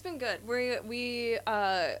you. It's been good. We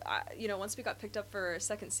once we got picked up for a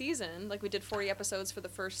second season, like we did 40 episodes for the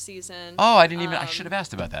first season. Oh, I didn't even. I should have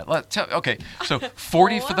asked about that. Okay, so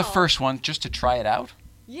 40 for the first one, just to try it out.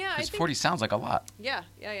 Yeah, I Because think 40 sounds like a lot. Yeah.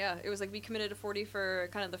 It was like we committed to 40 for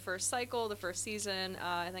kind of the first cycle, the first season,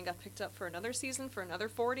 and then got picked up for another season for another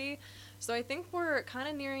 40. So I think we're kind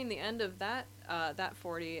of nearing the end of that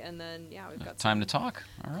 40, and then we've got Time some to talk.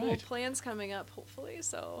 All cool right. plans coming up, hopefully.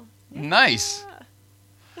 So Nice.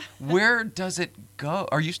 Where does it go?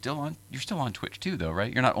 Are you still on? You're still on Twitch too, though,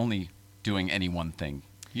 right? You're not only doing any one thing.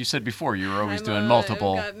 You said before you were always doing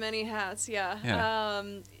multiple. I've got many hats. Yeah,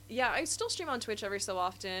 I still stream on Twitch every so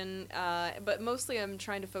often, but mostly I'm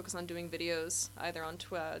trying to focus on doing videos either on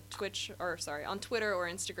on Twitter or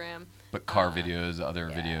Instagram. But car videos, other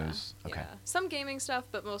videos. Okay. Yeah. Some gaming stuff,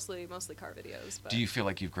 but mostly car videos. But Do you feel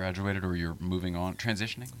like you've graduated or you're moving on,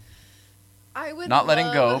 transitioning? I would not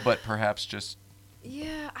letting go, love- but perhaps just.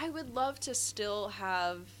 Yeah, I would love to still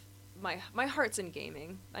have my heart's in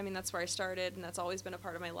gaming. I mean, that's where I started, and that's always been a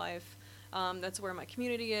part of my life. That's where my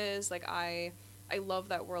community is. Like, I love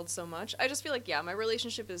that world so much. I just feel like, my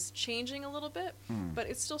relationship is changing a little bit, but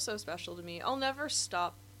it's still so special to me. I'll never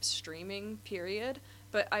stop streaming, period,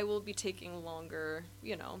 but I will be taking longer,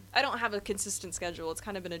 I don't have a consistent schedule. It's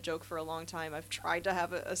kind of been a joke for a long time. I've tried to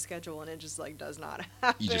have a schedule, and it just, does not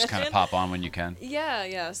happen. You just kind of pop on when you can.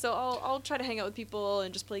 Yeah. So I'll try to hang out with people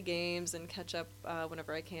and just play games and catch up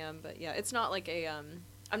whenever I can. But it's not like I'm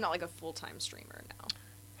not like a full-time streamer now.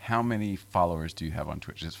 How many followers do you have on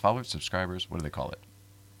Twitch? Is it followers, subscribers? What do they call it?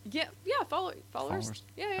 Yeah, followers.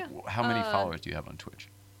 Yeah. How many followers do you have on Twitch?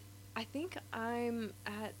 I think I'm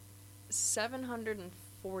at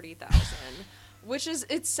 740,000, which is,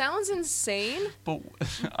 it sounds insane. But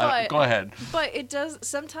Go ahead. But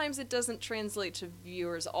sometimes it doesn't translate to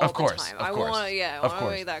viewers all the time. I want to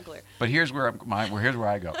make that clear. But here's where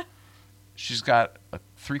I go. She's got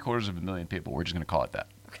 750,000 people. We're just going to call it that.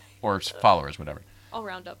 Okay. Or followers, whatever. I'll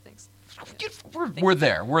round up things. We're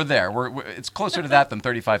there. It's closer to that than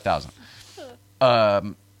 35,000.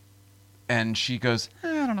 And she goes,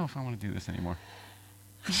 I don't know if I want to do this anymore.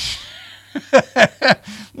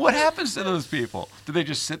 What happens to those people? Do they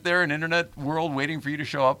just sit there in internet world waiting for you to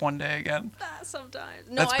show up one day again? Sometimes.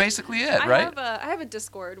 No, That's basically it, right? I have a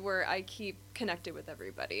Discord where I keep connected with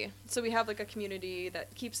everybody. So we have like a community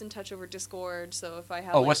that keeps in touch over Discord. So if I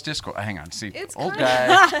have what's Discord? Hang on. See, it's old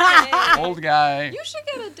guy. Old guy. You should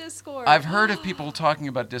get a Discord. I've heard of people talking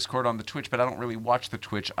about Discord on the Twitch, but I don't really watch the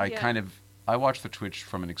Twitch. I watch the Twitch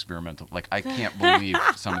from an experimental. Like, I can't believe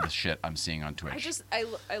some of the shit I'm seeing on Twitch. I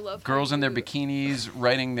love girls in their bikinis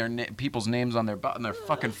writing their people's names on their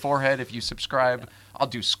fucking forehead. If you subscribe, I'll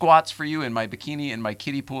do squats for you in my bikini, in my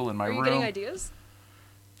kiddie pool, in my room. Are you getting ideas?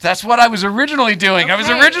 That's what I was originally doing. Okay, I was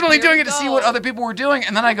originally doing it to go. see what other people were doing,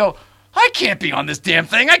 and then I go, I can't be on this damn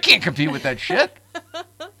thing. I can't compete with that shit.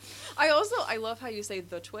 I love how you say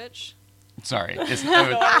the Twitch. Sorry, it's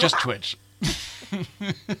just Twitch.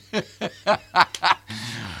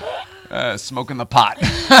 Smoking the pot.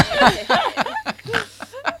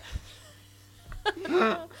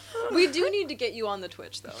 We do need to get you on the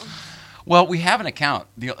Twitch, though. Well, we have an account.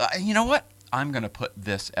 You know what? I'm going to put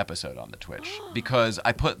this episode on the Twitch because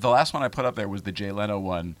the last one I put up there was the Jay Leno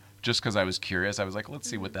one just because I was curious. I was like, let's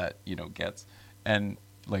see what that, gets. And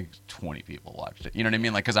like 20 people watched it. You know what I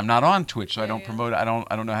mean? Like, because I'm not on Twitch, so I don't promote it. I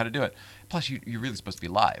don't know how to do it. Plus, you're really supposed to be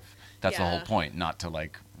live. That's the whole point, not to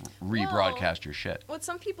like rebroadcast your shit. What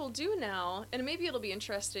some people do now, and maybe it'll be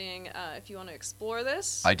interesting if you want to explore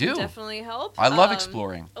this. I do. Definitely help. I love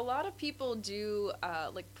exploring. A lot of people do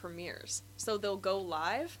like premieres, so they'll go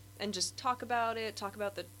live and just talk about it, talk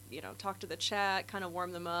to the chat, kind of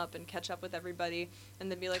warm them up and catch up with everybody,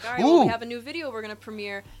 and then be like, all right, well, we have a new video we're gonna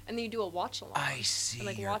premiere, and then you do a watch along. I see. And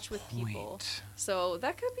like watch with people. So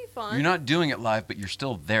that could be fun. You're not doing it live, but you're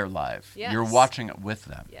still there live. Yes. You're watching it with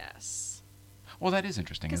them. Yes. Well, that is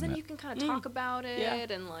interesting, Because isn't then it? you can kind of talk about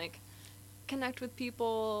it and like connect with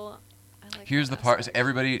people. I like Here's that the part: aspect.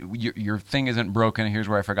 everybody, your thing isn't broken. Here's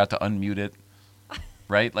where I forgot to unmute it.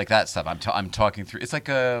 Right, like that stuff. I'm talking through. It's like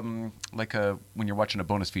when you're watching a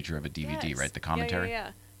bonus feature of a DVD, Yes. right? The commentary.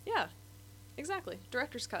 Yeah. Exactly.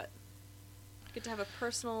 Director's cut. Get to have a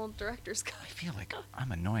personal director's cut. I feel like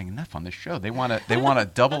I'm annoying enough on this show. They want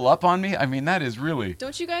to double up on me. I mean, that is really.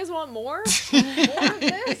 Don't you guys want more? More of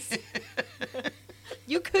this?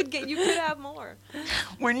 You could have more.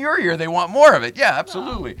 When you're here, they want more of it. Yeah,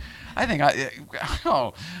 absolutely. I think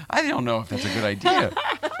I don't know if that's a good idea.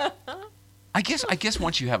 I guess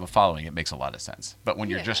once you have a following, it makes a lot of sense. But when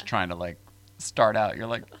you're just trying to like start out, you're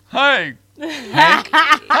like, "Hi, Hank.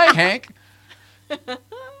 Hi, Hank.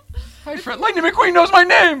 Hi, Fred. Lightning McQueen knows my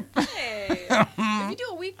name." Hey, if you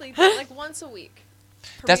do a weekly thing, like once a week.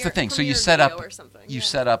 That's the thing. So you set up, You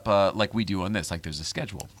set up like we do on this. Like there's a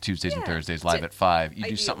schedule: Tuesdays and Thursdays live at 5. You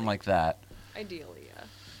do something like that. Ideally, yeah.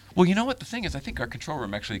 Well, you know what the thing is? I think our control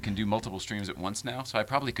room actually can do multiple streams at once now, so I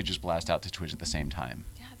probably could just blast out to Twitch at the same time.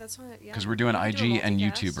 Yeah, that's what. Yeah. Because we're doing We could do a IG and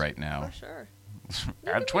multicast. YouTube right now. For sure.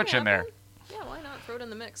 Add Twitch in there. Yeah, why not? Throw it in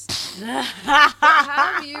the mix. But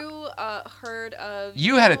have you heard of...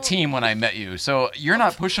 You had a team when I met you, so you're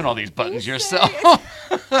not pushing all these buttons yourself.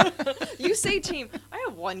 You say team. I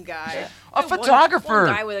have one guy. A I have photographer.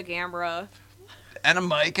 One guy with a camera. And a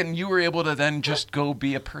mic, and you were able to then just go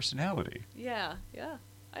be a personality. Yeah.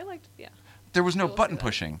 I liked... Yeah. There was no We'll button see that.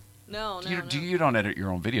 pushing. No. You don't edit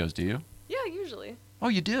your own videos, do you? Yeah, usually. Oh,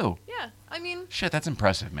 you do? Yeah. I mean... Shit, that's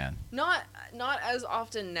impressive, man. Not as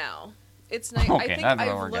often now. It's nice. Okay, I think that's what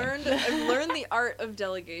I've we're getting. learned the art of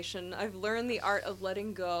delegation. I've learned the art of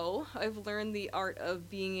letting go. I've learned the art of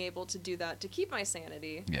being able to do that to keep my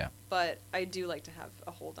sanity. Yeah. But I do like to have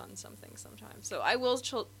a hold on some things sometimes. So I will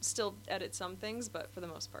still edit some things, but for the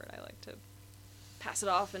most part, I like to pass it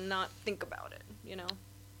off and not think about it. You know.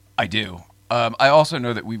 I do. I also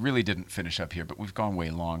know that we really didn't finish up here, but we've gone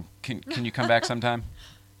way long. Can you come back sometime?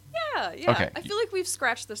 Yeah. Okay. I feel like we've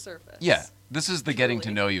scratched the surface. Yeah. This is the getting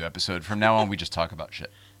to know you episode. From now on, we just talk about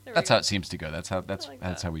shit. That's how it seems to go. That's how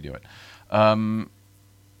we do it.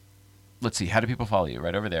 Let's see. How do people follow you?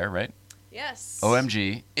 Right over there, right? Yes.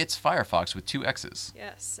 OMG, it's Firefox with 2 X's.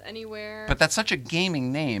 Yes. Anywhere. But that's such a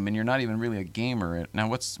gaming name, and you're not even really a gamer. Now,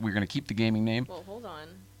 we're going to keep the gaming name? Well, hold on.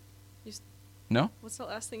 No? What's the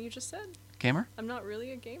last thing you just said? Gamer? I'm not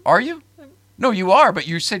really a gamer. Are you? No, you are, but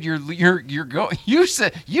you said you're going. You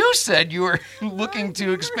said you were looking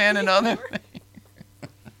to expand into other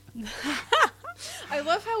things. I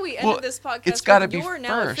love how we ended this podcast. It's got to be You're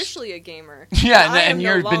now first. Officially a gamer. Yeah, I am and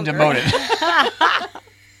no you've been longer. demoted.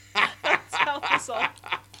 That's how this all.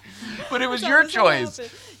 But it was That's how your this all choice.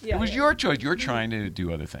 happened. It was your choice. You're trying to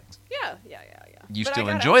do other things. Yeah. You But I still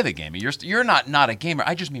gotta- enjoy the gaming. You're not a gamer.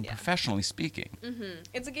 I just mean professionally speaking.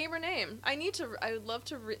 It's a gamer name. I would love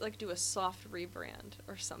to do a soft rebrand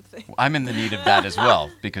or something. I'm in the need of that as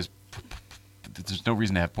well because there's no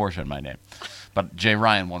reason to have Porsche in my name. But J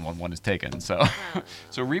Ryan 111 is taken. So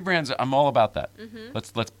so rebrands. I'm all about that.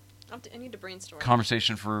 Let's I need to brainstorm.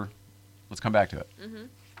 conversation for. Let's come back to it.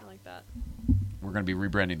 I like that. We're going to be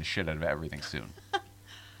rebranding the shit out of everything soon.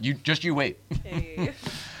 You wait. Hey.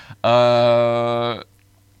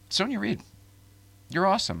 Sonia Reed, you're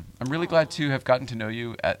awesome. I'm really glad to have gotten to know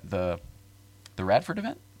you at the Radford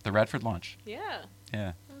event, the Radford launch. Yeah.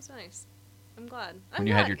 Yeah. That was nice. I'm glad. When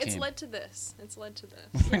you had your It's team. led to this. It's led to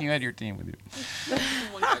this. When you had your team with you.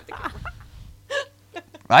 One guy with the camera.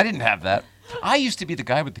 I didn't have that. I used to be the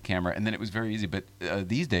guy with the camera, and then it was very easy. But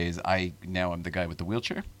these days, now I'm the guy with the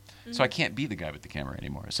wheelchair, so I can't be the guy with the camera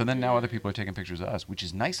anymore. So then now other people are taking pictures of us, which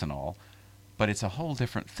is nice and all, but it's a whole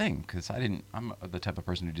different thing because I'm the type of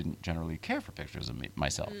person who didn't generally care for pictures of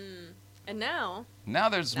myself. And now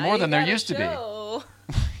There's more than there used to be. to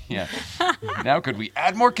Yeah. Now could we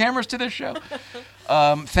add more cameras to this show?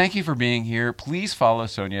 Thank you for being here. Please follow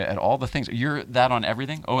Sonia at all the things. You're that on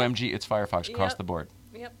everything? OMG, it's Firefox across the board.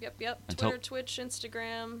 Yep. Twitter, Twitch,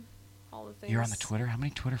 Instagram, all the things. You're on the Twitter? How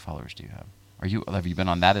many Twitter followers do you have? Have you been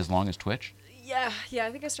on that as long as Twitch? Yeah.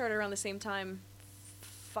 I think I started around the same time.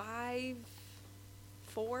 4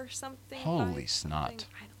 something. Holy 5 snot. something.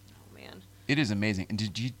 I don't know, man. It is amazing. And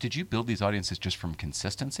did you build these audiences just from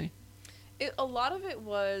consistency? A lot of it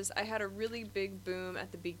was I had a really big boom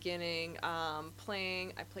at the beginning. I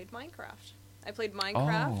played Minecraft. I played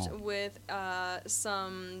Minecraft with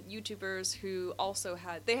some YouTubers who also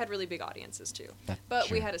had really big audiences too.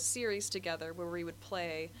 We had a series together where we would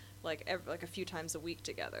play like a few times a week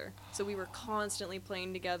together. So we were constantly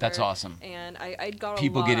playing together. That's awesome. And I got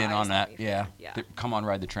People a lot get of in eyes on that. me. Yeah. Yeah. Come on,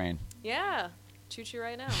 ride the train. Yeah. Choo-choo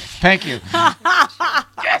right now. Thank you.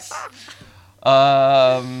 Yes.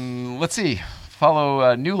 Let's see.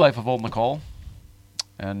 Follow New Life of Old Nicole.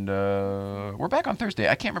 And we're back on Thursday.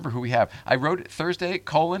 I can't remember who we have. I wrote it Thursday,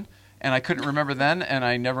 and I couldn't remember then, and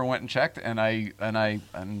I never went and checked, and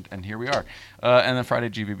here we are. And then Friday,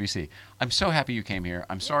 GVBC. I'm so happy you came here.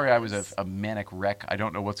 I'm sorry I was a manic wreck. I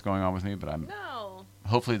don't know what's going on with me, but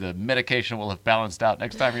hopefully the medication will have balanced out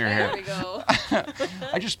next time you're here. There we go.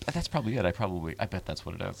 That's probably it. I bet that's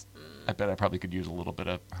what it is. I bet I probably could use a little bit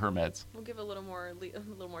of her meds. We'll give a little more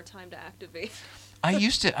time to activate. I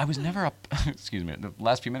was never a, excuse me, the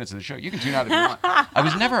last few minutes of the show, you can tune out if you want. I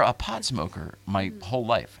was never a pot smoker my whole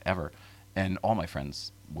life, ever. And all my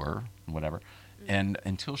friends were, whatever. And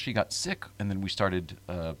until she got sick, and then we started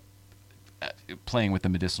playing with the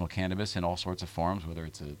medicinal cannabis in all sorts of forms, whether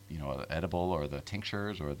it's an edible or the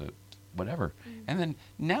tinctures or the whatever. And then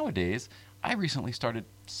nowadays, I recently started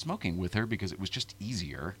smoking with her because it was just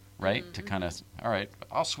easier, right? To kind of, all right,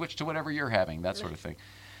 I'll switch to whatever you're having, that sort of thing.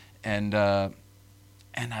 and I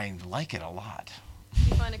like it a lot.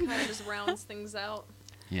 You find it kind of just rounds things out.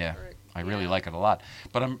 Yeah, Or- I really yeah. like it a lot.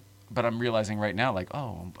 But I'm realizing right now, like,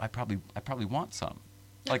 oh, I probably want some.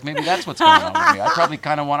 Like maybe that's what's going on with me. I probably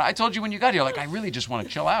kind of want. I told you when you got here, like I really just want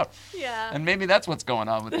to chill out. Yeah. And maybe that's what's going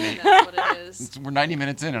on with me. That's what it is. We're 90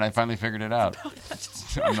 minutes in, and I finally figured it out.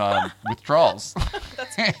 I'm withdrawals.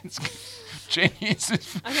 Janie's.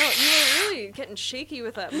 I know you were really getting shaky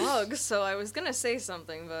with that mug, so I was gonna say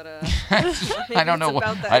something, but I don't know.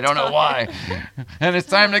 I don't know why. And it's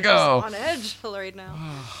time to go. I'm on edge right now.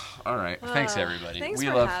 All right. Thanks, everybody. Thanks we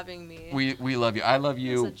for love, having me. We love you. I love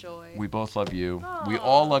you. It's a joy. We both love you. We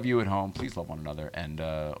all love you at home. Please love one another. And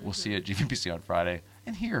we'll see you at GVPC on Friday.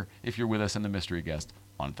 And here, if you're with us in the mystery guest,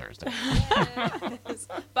 on Thursday. Yes.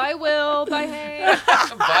 Bye, Will. Bye, Hank.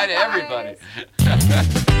 Bye to everybody.